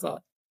Boston Marathon.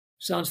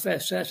 Sounds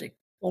fantastic.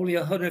 Only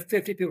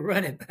 150 people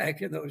ran it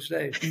back in those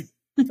days.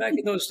 Back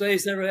in those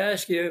days, they would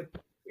ask you,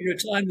 your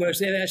time was,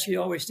 they'd ask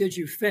you always, did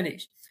you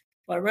finish?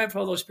 But I ran for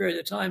all those periods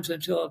of times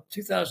until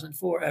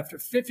 2004, after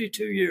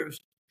 52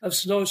 years of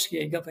snow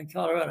skiing up in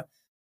Colorado.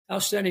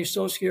 Outstanding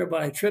snow skier,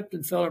 but I tripped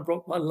and fell and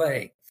broke my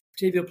leg,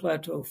 tibial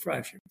plateau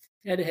fracture.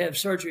 Had to have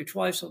surgery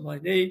twice on my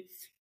knee.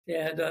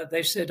 And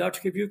they said,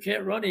 Dr. Cooper, you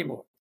can't run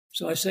anymore.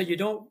 So I said, you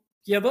don't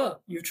give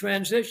up, you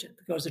transition.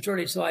 Because the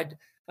journey, so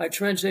I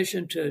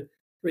transitioned to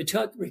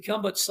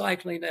recumbent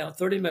cycling now,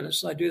 30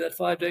 minutes. I do that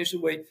 5 days a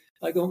week.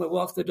 I go home and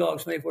walk the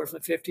dogs anywhere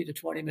from 15 to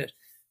 20 minutes.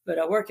 But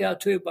I work out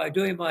too by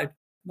doing my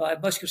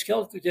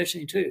musculoskeletal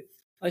conditioning too.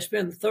 I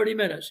spend 30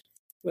 minutes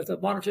with a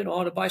monitor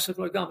on a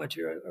bicycle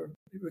ergometer or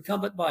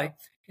recumbent bike,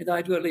 and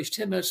I do at least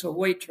 10 minutes of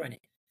weight training.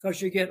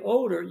 Because you get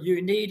older,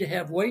 you need to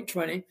have weight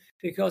training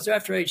because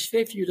after age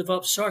 50, you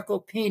develop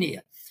sarcopenia.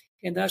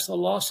 And that's the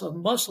loss of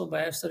muscle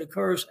mass that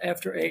occurs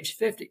after age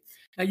 50.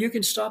 Now, you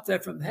can stop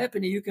that from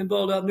happening. You can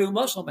build up new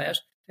muscle mass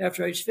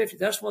after age 50.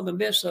 That's one of the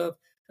myths of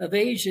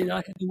aging. I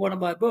have in one of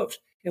my books.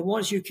 And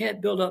once you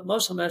can't build up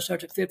muscle mass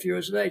after 50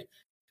 years of age,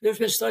 there's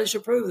been studies to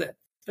prove that.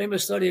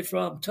 Famous study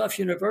from Tufts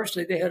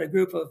University, they had a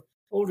group of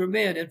older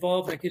men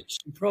involved in a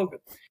conditioning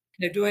program.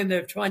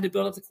 They're trying to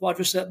build up the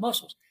quadricep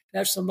muscles.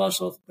 That's the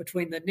muscle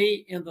between the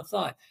knee and the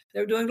thigh.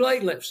 They're doing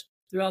leg lifts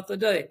throughout the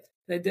day.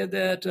 They did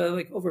that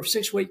over a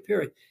 6-week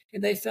period.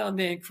 And they found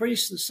they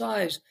increased the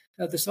size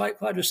of the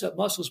quadricep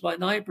muscles by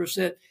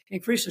 9%,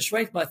 increased the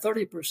strength by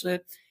 30%,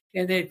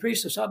 and they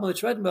increased the size of the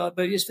treadmill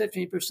by just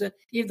 15%,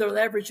 even though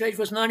the average age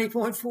was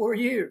 90.4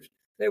 years.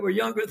 They were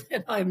younger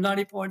than I am,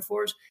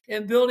 90.4s,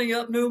 and building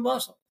up new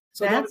muscle.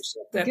 So that's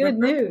good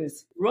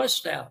news.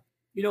 Rust out.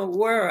 You don't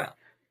wear out.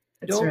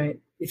 That's right.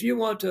 If you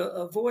want to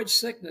avoid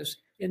sickness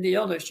in the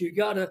illness, you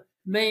got to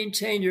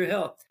maintain your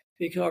health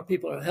because our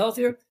people are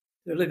healthier,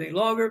 they're living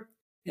longer,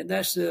 and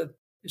that's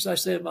as I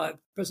said in my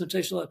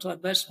presentation all the time,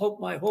 that's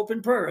my hope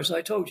and prayer, as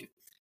I told you,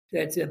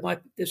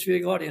 that this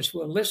viewing audience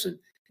will listen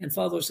and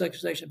follow those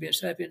exercises and be as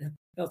happy and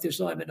healthy as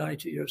I am at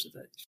 92 years of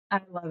age.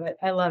 I love it.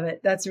 I love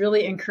it. That's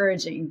really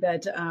encouraging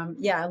that,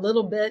 a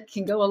little bit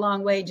can go a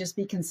long way. Just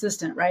be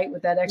consistent, right,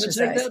 with that exercise. It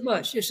doesn't take that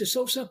much. It's just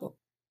so simple.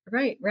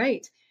 Right.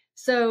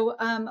 So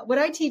what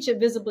I teach at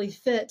Visibly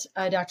Fit,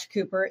 Dr.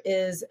 Cooper,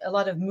 is a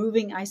lot of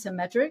moving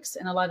isometrics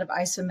and a lot of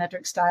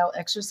isometric style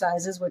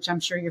exercises, which I'm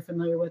sure you're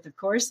familiar with, of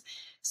course.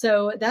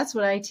 So that's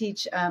what I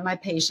teach my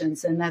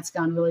patients, and that's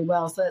gone really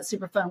well. So that's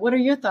super fun. What are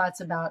your thoughts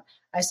about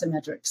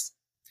isometrics?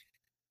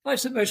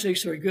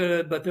 Isometrics are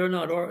good, but they're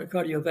not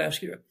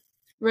cardiovascular.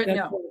 Right,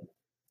 no.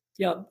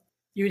 Yeah,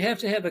 you'd have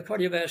to have a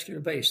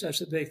cardiovascular base. That's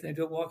the big thing.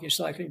 Doing walking,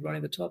 cycling,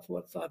 running the top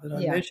 5 that I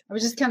mentioned. I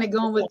was just kind of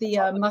going with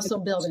the muscle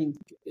building.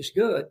 It's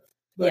good,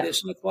 but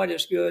it's not quite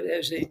as good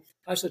as the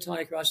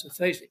isotonic or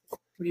isophasic,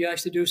 when you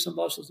actually do some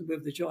muscles to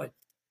move the joint.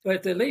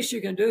 But the least you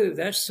can do,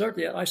 that's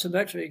certainly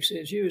isometrics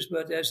is used,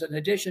 but as an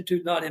addition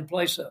to, not in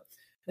place of.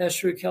 That's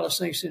true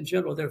calisthenics in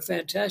general. They're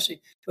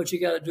fantastic, but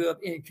you got to do them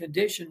in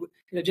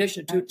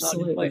addition to, not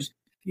in place.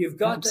 You've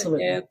got to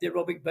have the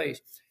aerobic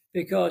base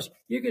because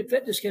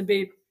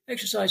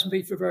exercise can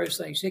be for various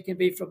things. It can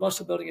be for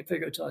muscle building and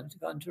figure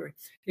contouring.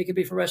 It can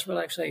be for rest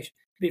relaxation.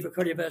 It can be for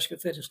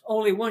cardiovascular fitness.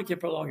 Only one can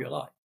prolong your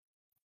life.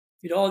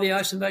 All the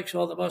isometrics,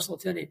 all the muscle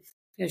tending.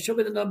 And show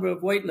me the number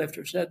of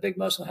weightlifters, that big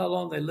muscle, how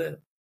long they live.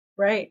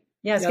 Right.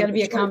 Yeah, it's got to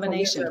be a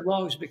combination. As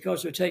long as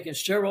because they're taking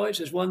steroids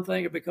is one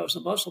thing, or because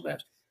of muscle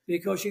mass.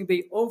 Because you can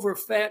be over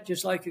fat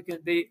just like you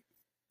can be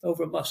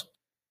over muscle.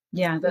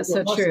 Yeah, that's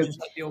so true. Just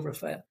like be over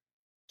fat.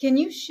 Can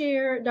you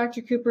share,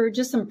 Dr. Cooper,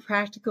 just some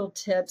practical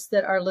tips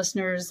that our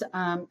listeners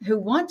who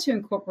want to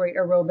incorporate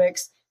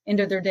aerobics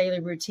into their daily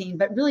routine,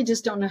 but really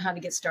just don't know how to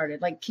get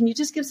started. Like, can you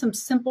just give some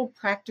simple,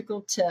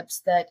 practical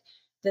tips that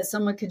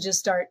someone could just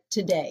start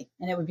today,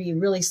 and it would be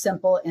really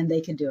simple and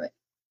they could do it?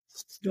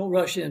 Don't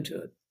rush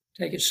into it.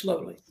 Take it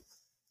slowly.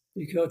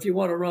 Because if you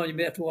want to run, you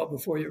may have to walk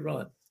before you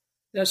run.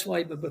 That's why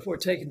even before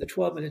taking the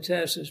 12-minute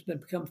test, it's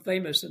become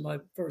famous in my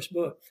first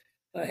book.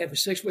 I have a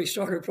 6-week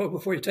starter program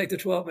before you take the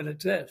 12-minute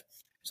test.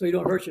 So you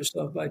don't hurt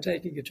yourself by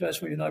taking a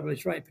test when you're not really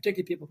trained,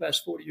 particularly people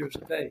past 40 years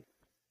of age.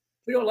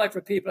 We don't like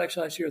for people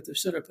exercise here at the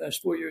center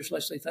past 4 years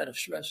unless they've had a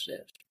stress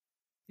test.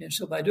 And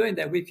so by doing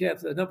that, we've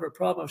kept the number of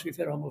problems we've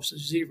had almost to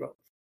zero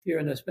here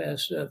in this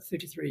past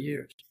 53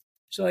 years.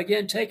 So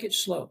again, take it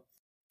slow.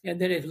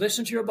 And then if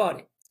listen to your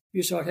body,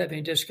 you start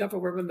having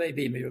discomfort wherever it may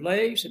be in your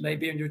legs, it may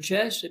be in your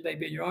chest, it may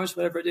be in your arms,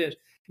 whatever it is.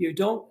 You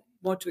don't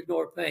want to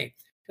ignore pain.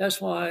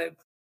 That's why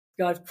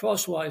God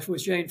crosswise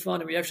with Jane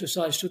Fonda, we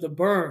exercise to the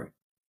burn.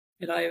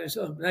 And I was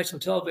on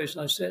national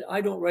television, I said,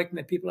 I don't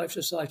recommend people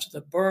exercise to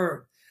the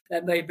burn.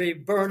 That may be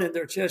burn in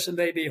their chest, it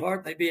may be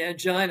heart, it may be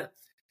angina.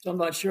 So I'm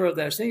not sure of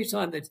that. So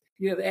anytime that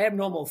you have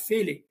abnormal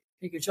feeling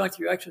in conjunction with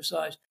your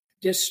exercise,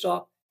 just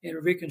stop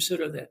and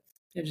reconsider that.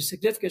 And the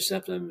significant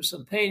symptoms,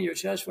 some pain in your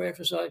chest for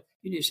exercise,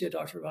 you need to see a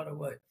doctor right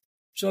away.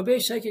 So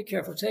take it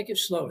careful, take it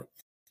slowly.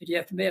 And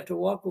you may have to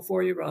walk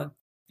before you run,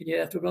 and you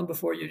have to run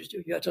before you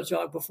have to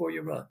jog before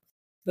you run.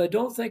 But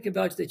don't think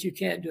about that you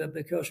can't do it,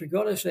 because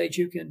regardless of age,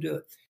 you can do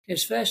it.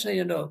 It's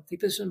fascinating to know,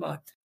 keep this in mind,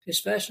 it's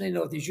fascinating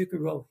to know that you can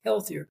grow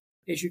healthier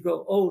as you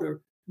grow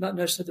older, not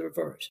necessarily the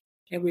reverse.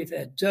 And we've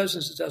had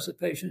dozens and dozens of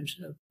patients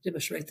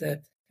demonstrate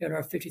that in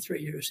our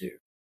 53 years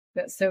here.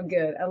 That's so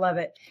good. I love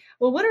it.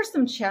 Well, what are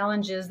some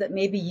challenges that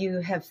maybe you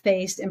have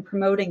faced in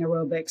promoting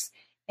aerobics,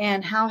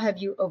 and how have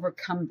you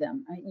overcome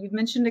them? You've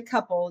mentioned a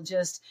couple,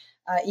 just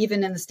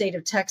even in the state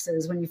of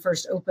Texas when you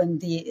first opened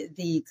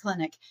the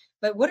clinic.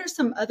 But what are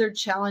some other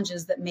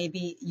challenges that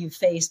maybe you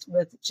faced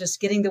with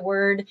just getting the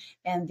word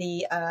and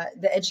the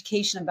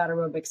education about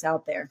aerobics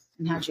out there,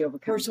 and how'd you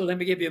overcome? First of all, let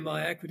me give you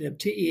my acronym,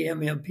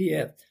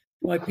 TEMMPF.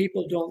 Why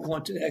people don't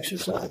want to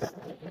exercise.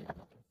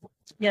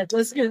 Yeah,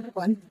 let's get that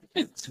one.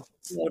 A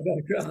lot of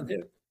background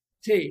there.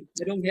 T,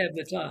 they don't have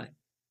the time.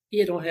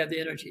 E, I don't have the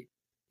energy.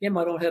 M,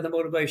 I don't have the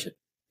motivation.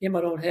 M,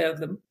 I don't have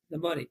the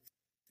money.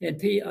 And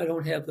P, I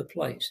don't have the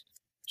place.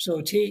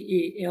 So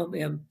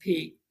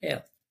TEMMPF.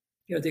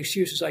 You know, the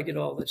excuses I get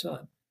all the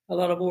time.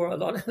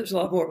 There's a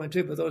lot more of them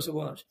too, but those are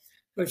ones.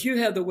 But if you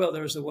have the will,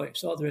 there's the way.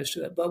 That's all there is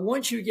to it. But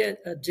once you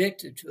get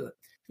addicted to it,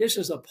 this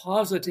is a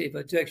positive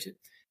addiction.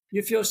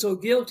 You feel so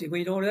guilty when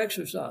you don't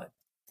exercise.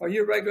 Are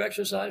you a regular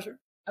exerciser?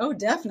 Oh,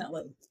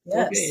 definitely.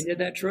 Yes. Okay, isn't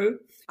that true?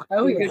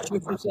 Oh, you yeah. get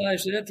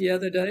exercise in it the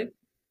other day,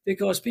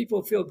 because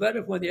people feel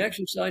better when they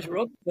exercise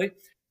aerobically,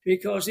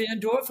 because the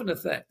endorphin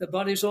effect, the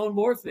body's own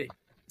morphine,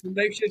 it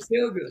makes you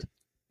feel good.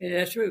 And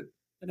that's true.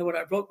 I know when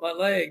I broke my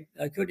leg,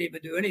 I couldn't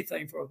even do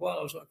anything for a while.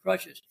 I was on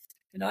crutches.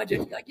 And I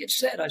get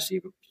sad. I see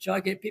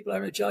people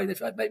out there jogging,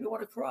 that made me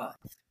want to cry,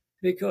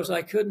 because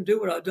I couldn't do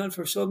what I've done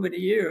for so many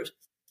years.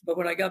 But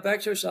when I got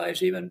back to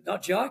exercise, even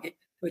not jogging,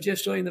 but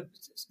just doing the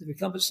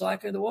recumbent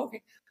cycling and the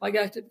walking, I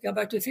got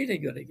back to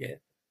feeling good again.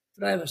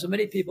 But I have so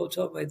many people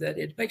told me that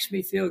it makes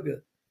me feel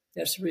good.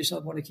 That's the reason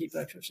I want to keep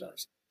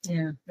exercising.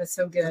 Yeah, that's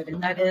so good.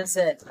 And that is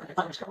it.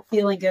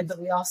 Feeling good, but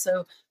we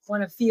also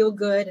want to feel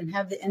good and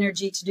have the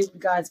energy to do what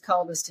God's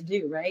called us to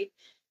do, right?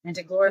 And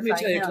to glorify Him. Let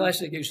me tell you a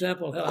classic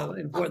example of how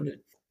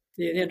important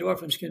the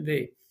endorphins can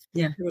be.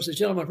 Yeah. There was a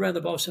gentleman who ran the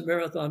Boston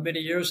Marathon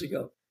many years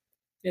ago.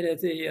 And at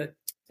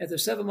the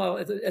 7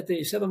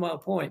 mile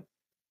point,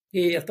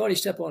 he thought he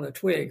stepped on a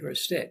twig or a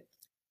stick.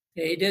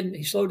 He didn't.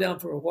 He slowed down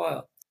for a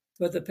while,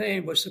 but the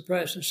pain was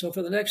suppressed. And so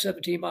for the next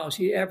 17 miles,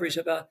 he averaged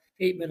about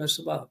 8 minutes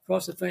a mile,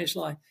 crossed the finish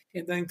line,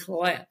 and then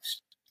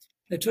collapsed.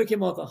 They took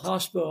him off the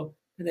hospital,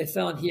 and they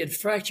found he had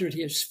fractured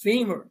his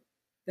femur.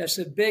 That's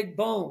a big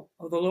bone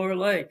of the lower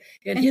leg.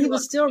 And he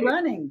was still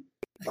running.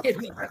 He had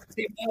 15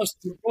 miles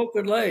to a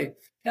broken leg.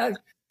 How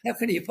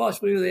can he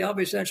possibly do the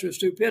obvious answer of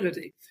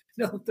stupidity?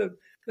 No,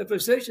 the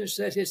physician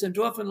said his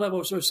endorphin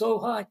levels are so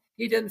high,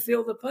 he didn't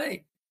feel the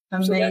pain.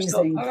 Amazing. So that's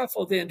how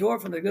powerful the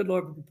endorphin, the good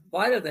Lord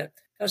provided that.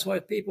 That's why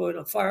people in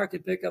a fire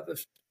can pick up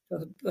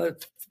a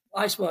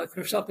ice bucket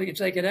or something and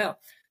take it out.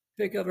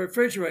 Pick up a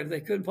refrigerator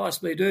they couldn't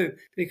possibly do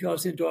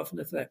because of the endorphin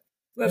effect.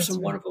 We have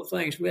some wonderful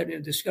things we haven't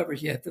even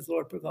discovered yet that the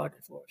Lord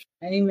provided for us.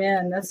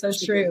 Amen. That's so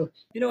true.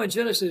 You know, in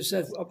Genesis, it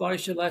said our body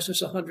should last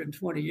us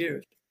 120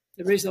 years.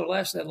 The reason it'll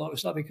last that long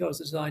is not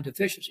because of design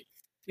deficiency.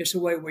 It's the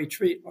way we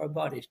treat our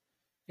bodies.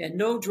 And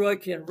no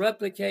drug can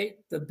replicate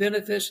the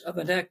benefits of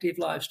an active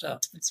lifestyle.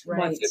 That's right.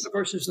 My favorite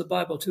verses of the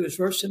Bible, too, is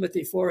 1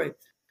 Timothy 4:8.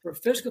 For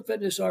physical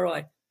fitness, all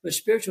right, but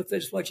spiritual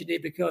fitness is what you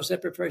need, because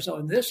that prepares not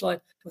in this life,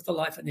 but the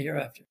life in the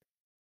hereafter.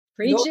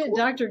 Preach it,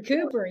 Dr.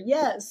 Cooper.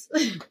 Yes.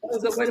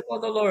 Those that wait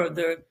upon the Lord,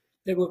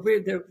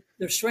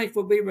 their strength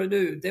will be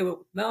renewed. They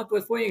will mount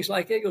with wings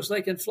like eagles.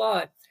 They can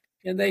fly,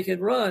 and they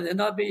can run and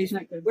not be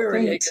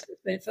weary.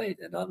 They faint,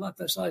 and I'll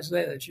emphasize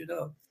that, as you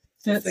know.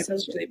 That's a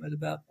famous statement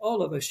about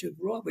all of us should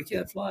run. We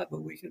can't fly,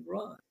 but we can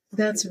run.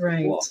 That's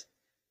right. Walk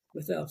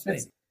without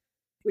faint.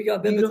 We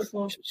got biblical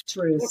Beautiful truths.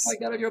 Glorify truths.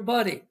 God in your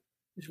body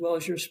as well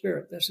as your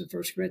spirit. That's in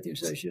 1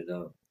 Corinthians, as you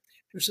know.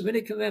 There's so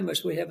many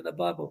commandments we have in the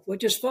Bible. Well,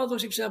 just follow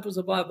those examples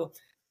of the Bible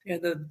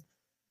and the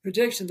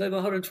prediction, live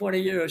 120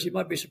 years, you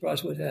might be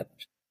surprised what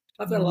happens.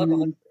 I've got a lot of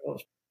Amen.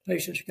 100-year-olds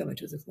patients coming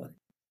to the clinic.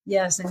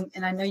 Yes,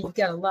 and I know you've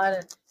got a lot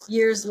of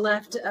years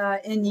left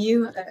in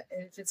you.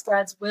 If it's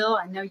God's will,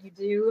 I know you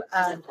do.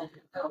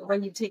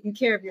 When you've taken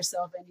care of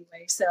yourself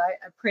anyway. So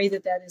I pray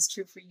that that is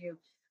true for you.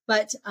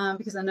 But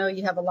because I know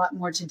you have a lot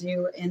more to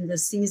do in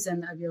this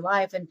season of your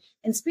life.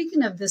 And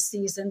speaking of this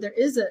season, there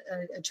is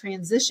a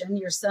transition.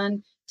 Your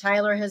son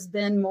Tyler has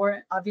been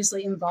more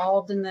obviously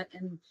involved in the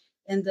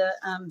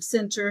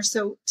center.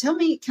 So tell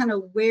me kind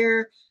of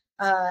where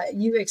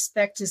you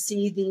expect to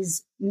see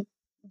this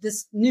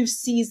new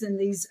season,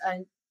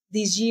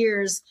 these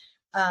years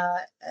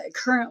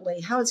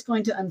currently, how it's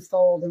going to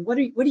unfold, and what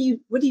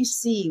do you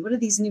see? What are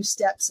these new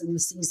steps in the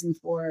season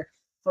for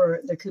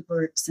the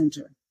Cooper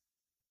Center?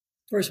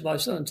 First, my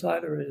son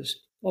Tyler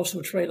is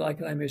also trained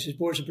like I am. He's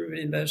board of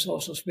preventive medicine.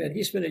 Also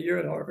he spent a year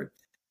at Harvard.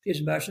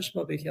 He's a master's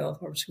in public health,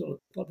 Harvard School of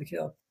Public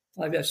Health.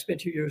 I've spent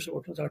 2 years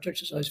working with our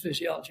exercise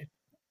physiology.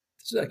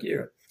 Second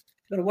year,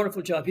 done a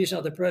wonderful job. He's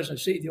now the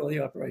president, CEO of the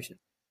operation.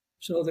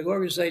 So the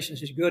organization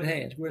is in good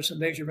hands. We're in some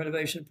major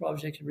renovation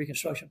projects and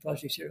reconstruction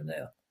projects here and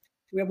now.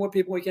 We have more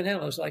people we can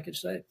handle, as I can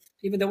say,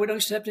 even though we don't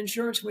accept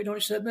insurance, we don't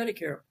accept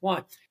Medicare.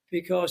 Why?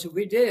 Because if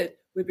we did,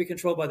 we'd be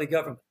controlled by the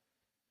government.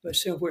 But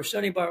since we're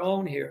standing by our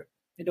own here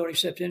and don't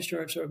accept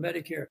insurance or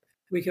Medicare,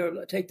 we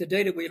can take the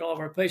data we get all of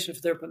our patients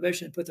with their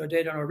permission and put their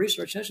data on our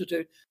research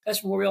institute.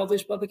 That's where we all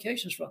these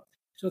publications from.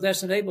 So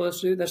that's enabled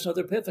us to, that's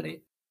another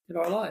epiphany in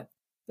our life.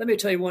 Let me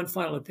tell you one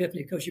final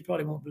epiphany, because you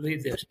probably won't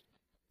believe this.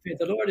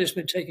 The Lord has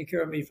been taking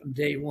care of me from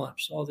day one.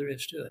 That's all there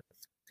is to it.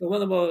 So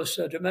one of the most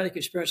dramatic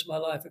experiences of my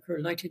life occurred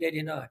in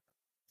 1989.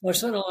 My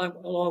son and I,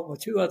 along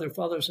with 2 other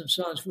fathers and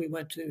sons, we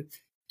went to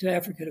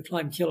Africa to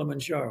climb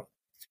Kilimanjaro.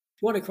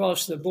 We went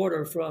across the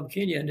border from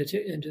Kenya into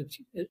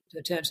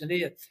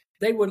Tanzania.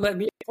 They wouldn't let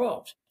me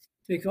across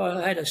because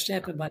I had a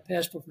stamp in my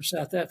passport from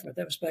South Africa.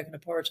 That was back in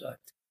apartheid.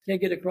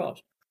 Can't get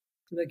across.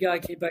 So the guy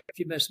came back a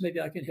few minutes,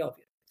 maybe I can help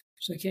you.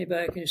 So he came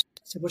back and he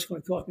said, what's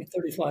going to cost me?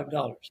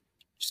 $35.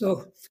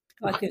 So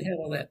I can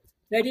handle that.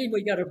 That evening,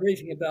 we got a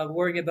briefing about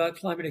worrying about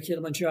climbing to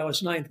Kilimanjaro.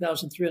 It's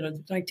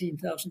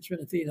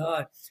 19,300 feet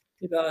high,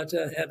 about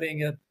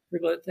having a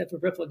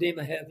peripheral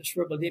edema,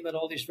 cerebral edema, and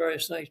all these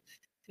various things.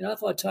 And I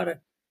thought, Tyler,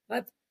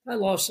 I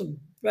lost some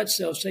red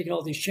cells taking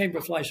all these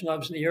chamber flights when I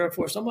was in the Air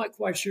Force. I'm not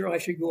quite sure I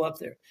should go up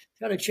there.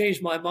 Kind of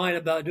changed my mind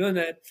about doing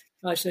that.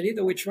 And I said,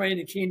 either we train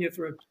in Kenya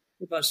for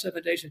about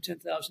 7 days at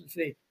 10,000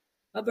 feet.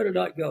 I better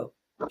not go.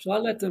 So I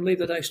let them leave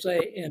the next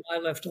day, and I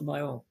left on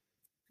my own.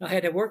 I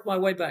had to work my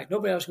way back.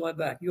 Nobody else going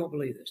back. You won't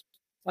believe this.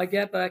 I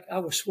got back. I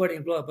was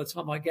sweating blood by the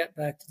time I got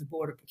back to the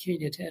border of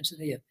Kenya,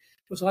 Tanzania.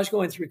 Because I was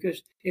going through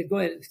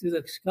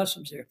the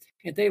customs there,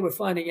 and they were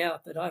finding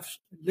out that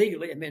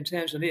legally I'm in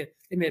Tanzania.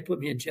 They may have put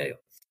me in jail,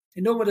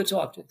 and no one to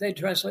talk to.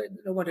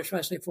 No one to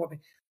translate for me.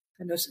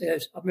 And I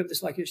remember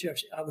this like this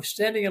yesterday. I was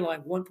standing in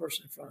line, one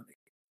person in front of me,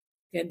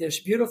 and this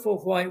beautiful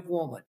white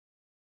woman,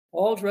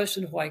 all dressed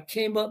in white,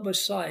 came up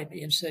beside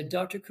me and said,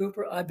 "Dr.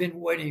 Cooper, I've been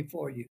waiting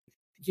for you.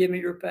 Give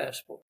me your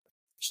passport."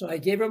 So I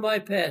gave her my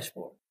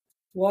passport,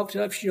 walked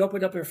up, she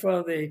opened up in front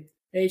of the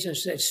agent and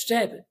said,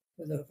 "Stab it,"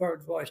 with a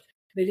hard voice.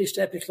 Immediately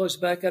stepped it, closed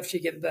it back up, she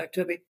gave it back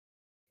to me.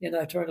 And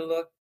I turned to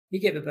look, he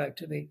gave it back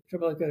to me.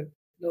 Turned like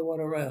no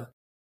one around.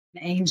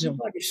 An angel.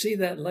 I could see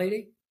that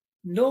lady.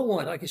 No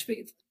one I could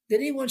speak. Did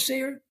anyone see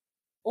her?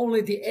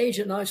 Only the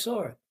agent and I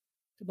saw her.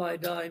 To my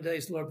dying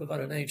days, the Lord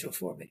provided an angel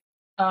for me.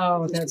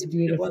 Oh, that's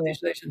beautiful. One of these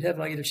days in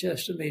heaven, I get a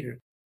chance to meet her.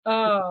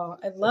 Oh,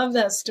 I love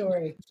that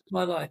story.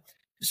 My life.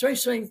 The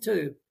strange thing,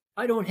 too,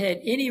 I don't have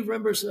any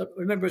remembrance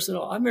at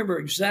all. I remember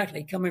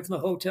exactly coming from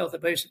the hotel at the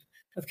base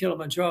of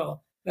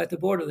Kilimanjaro at the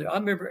border there. I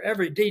remember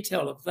every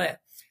detail of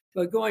that.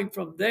 But going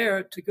from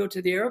there to go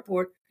to the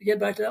airport to get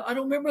back to that, I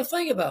don't remember a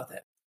thing about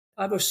that.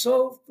 I was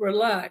so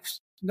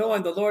relaxed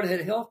knowing the Lord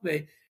had helped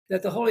me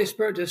that the Holy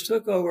Spirit just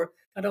took over.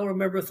 I don't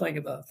remember a thing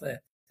about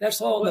that.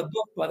 That's all in the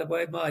book, by the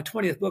way. My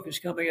 20th book is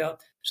coming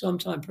out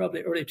sometime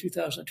probably early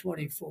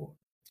 2024.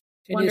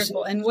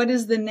 Wonderful. And what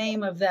is the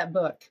name of that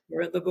book?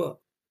 We're in the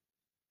book.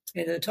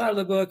 And the title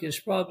of the book is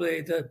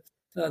probably the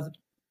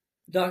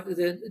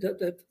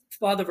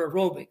father of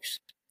aerobics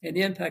and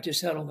the impact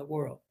it's had on the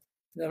world.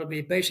 That'll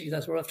be basically,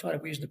 that's what I've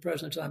tried to use in the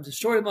present times, the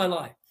story of my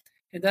life.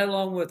 And that,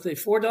 along with the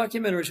 4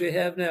 documentaries we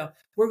have now,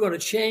 we're going to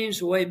change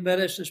the way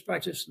medicine is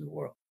practiced in the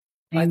world.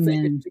 Amen. I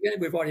think, again,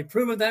 we've already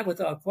proven that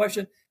without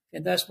question.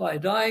 And that's my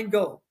dying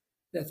goal,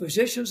 that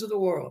physicians of the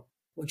world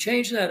will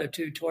change an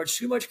attitude towards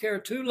too much care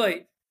too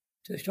late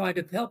to trying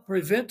to help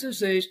prevent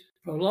disease,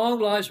 prolong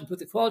lives, and put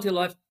the quality of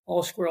life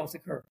all square off the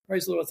curve.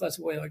 Praise the Lord, if that's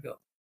the way I go.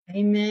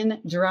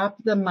 Amen. Drop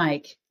the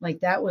mic.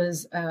 Like that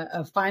was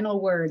a final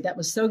word. That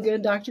was so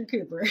good, Dr.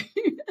 Cooper.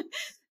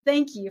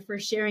 Thank you for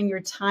sharing your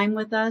time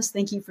with us.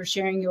 Thank you for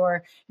sharing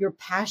your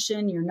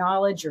passion, your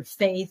knowledge, your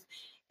faith.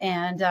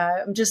 And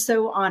I'm just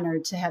so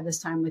honored to have this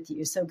time with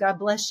you. So God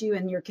bless you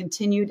in your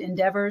continued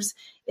endeavors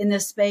in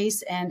this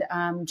space. And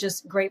I'm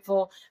just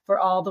grateful for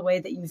all the way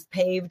that you've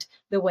paved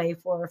the way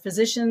for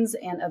physicians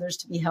and others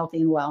to be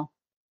healthy and well.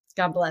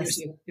 God bless.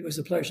 It was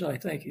a pleasure. I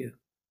thank you.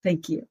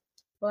 Thank you.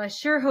 Well, I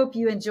sure hope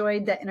you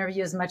enjoyed that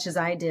interview as much as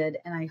I did.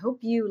 And I hope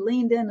you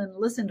leaned in and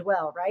listened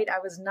well, right? I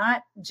was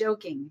not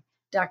joking.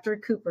 Dr.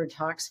 Cooper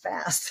talks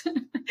fast.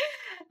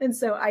 And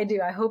so I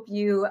do. I hope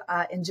you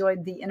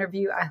enjoyed the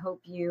interview. I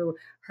hope you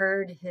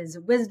heard his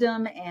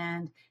wisdom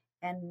and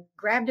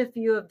grabbed a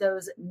few of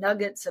those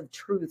nuggets of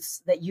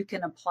truths that you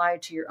can apply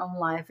to your own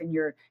life and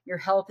your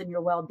health and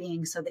your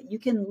well-being so that you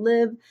can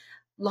live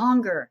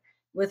longer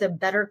with a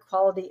better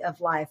quality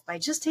of life by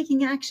just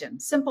taking action,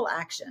 simple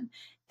action,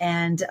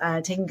 and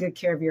taking good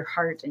care of your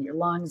heart and your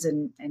lungs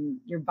and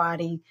your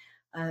body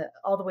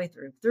all the way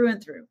through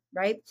and through,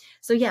 right?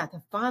 So yeah,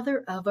 the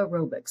father of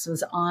aerobics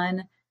was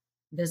on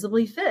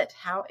Visibly Fit.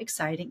 How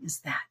exciting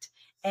is that?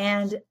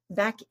 And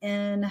back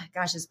in,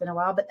 gosh, it's been a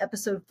while, but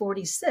episode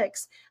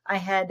 46, I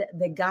had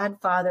the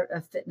godfather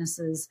of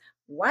fitness's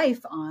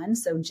wife on.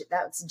 So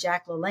that's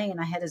Jack LaLanne.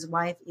 I had his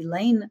wife,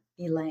 Elaine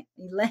LaLanne,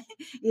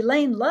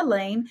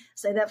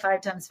 say that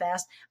 5 times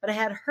fast, but I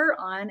had her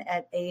on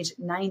at age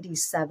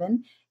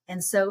 97.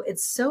 And so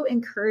it's so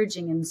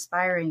encouraging and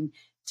inspiring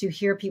to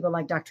hear people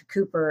like Dr.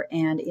 Cooper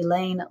and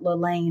Elaine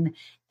LaLanne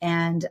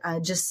and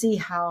just see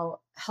how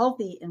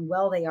healthy and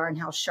well they are and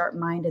how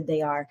sharp-minded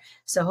they are.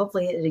 So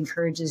hopefully it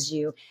encourages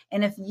you.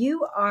 And if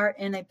you are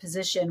in a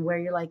position where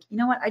you're like, you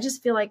know what, I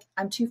just feel like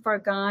I'm too far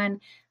gone,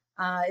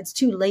 it's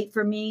too late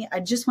for me, I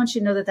just want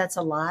you to know that that's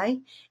a lie.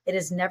 It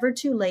is never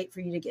too late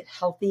for you to get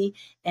healthy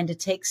and to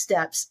take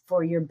steps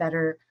for your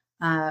better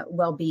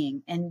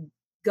well-being. And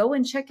go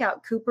and check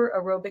out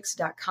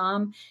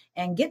cooperaerobics.com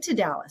and get to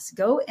Dallas.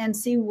 Go and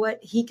see what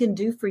he can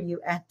do for you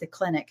at the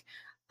clinic.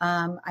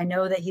 I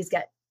know that he's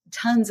got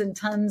tons and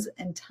tons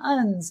and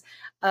tons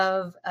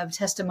of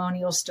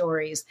testimonial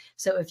stories.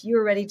 So if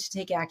you're ready to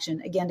take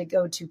action, again, to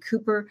go to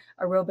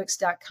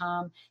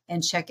cooperaerobics.com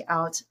and check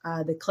out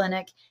the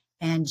clinic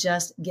and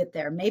just get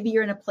there. Maybe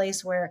you're in a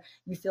place where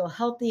you feel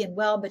healthy and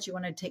well, but you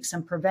want to take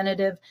some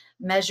preventative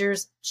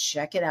measures.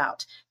 Check it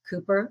out,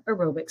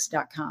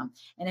 cooperaerobics.com.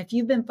 And if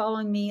you've been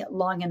following me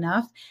long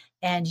enough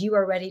and you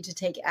are ready to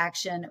take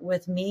action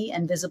with me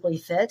and Visibly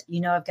Fit,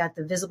 you know I've got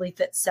the Visibly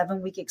Fit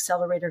 7-week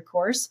accelerator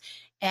course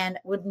and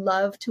would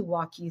love to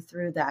walk you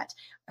through that.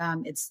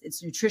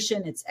 It's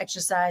nutrition, it's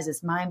exercise,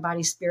 it's mind,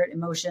 body, spirit,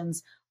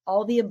 emotions,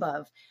 all the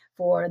above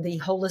for the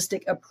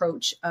holistic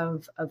approach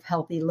of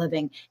healthy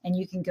living. And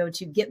you can go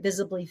to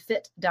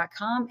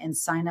getvisiblyfit.com and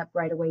sign up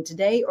right away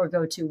today, or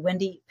go to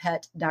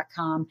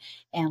wendypet.com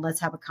and let's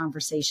have a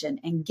conversation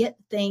and get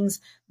things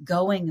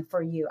going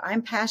for you.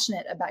 I'm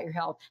passionate about your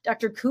health.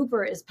 Dr.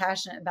 Cooper is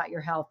passionate about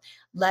your health.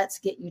 Let's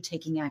get you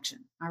taking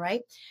action. All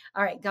right.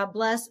 All right. God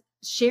bless.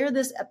 Share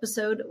this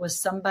episode with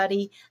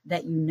somebody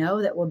that you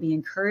know that will be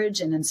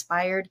encouraged and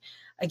inspired.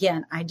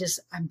 Again,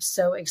 I'm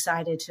so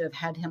excited to have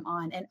had him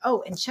on.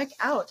 And check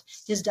out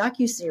his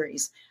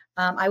docuseries.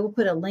 I will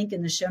put a link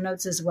in the show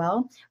notes as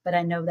well, but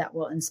I know that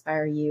will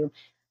inspire you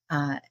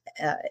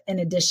in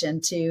addition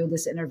to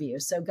this interview.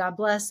 So God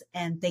bless,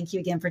 and thank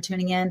you again for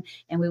tuning in.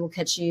 And we will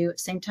catch you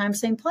same time,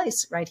 same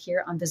place right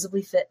here on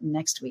Visibly Fit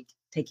next week.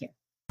 Take care.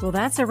 Well,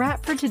 that's a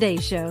wrap for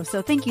today's show.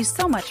 So thank you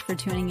so much for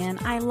tuning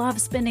in. I love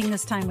spending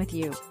this time with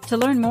you. To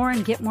learn more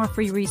and get more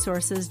free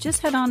resources,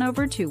 just head on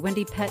over to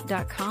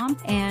wendypet.com.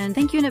 And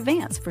thank you in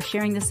advance for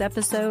sharing this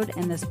episode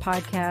and this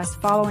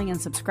podcast, following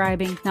and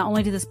subscribing, not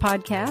only to this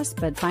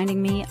podcast, but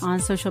finding me on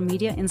social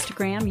media,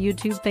 Instagram,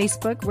 YouTube,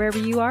 Facebook, wherever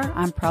you are,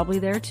 I'm probably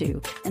there too.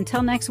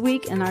 Until next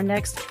week and our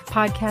next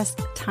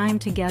podcast time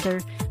together,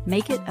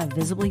 make it a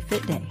Visibly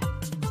Fit day.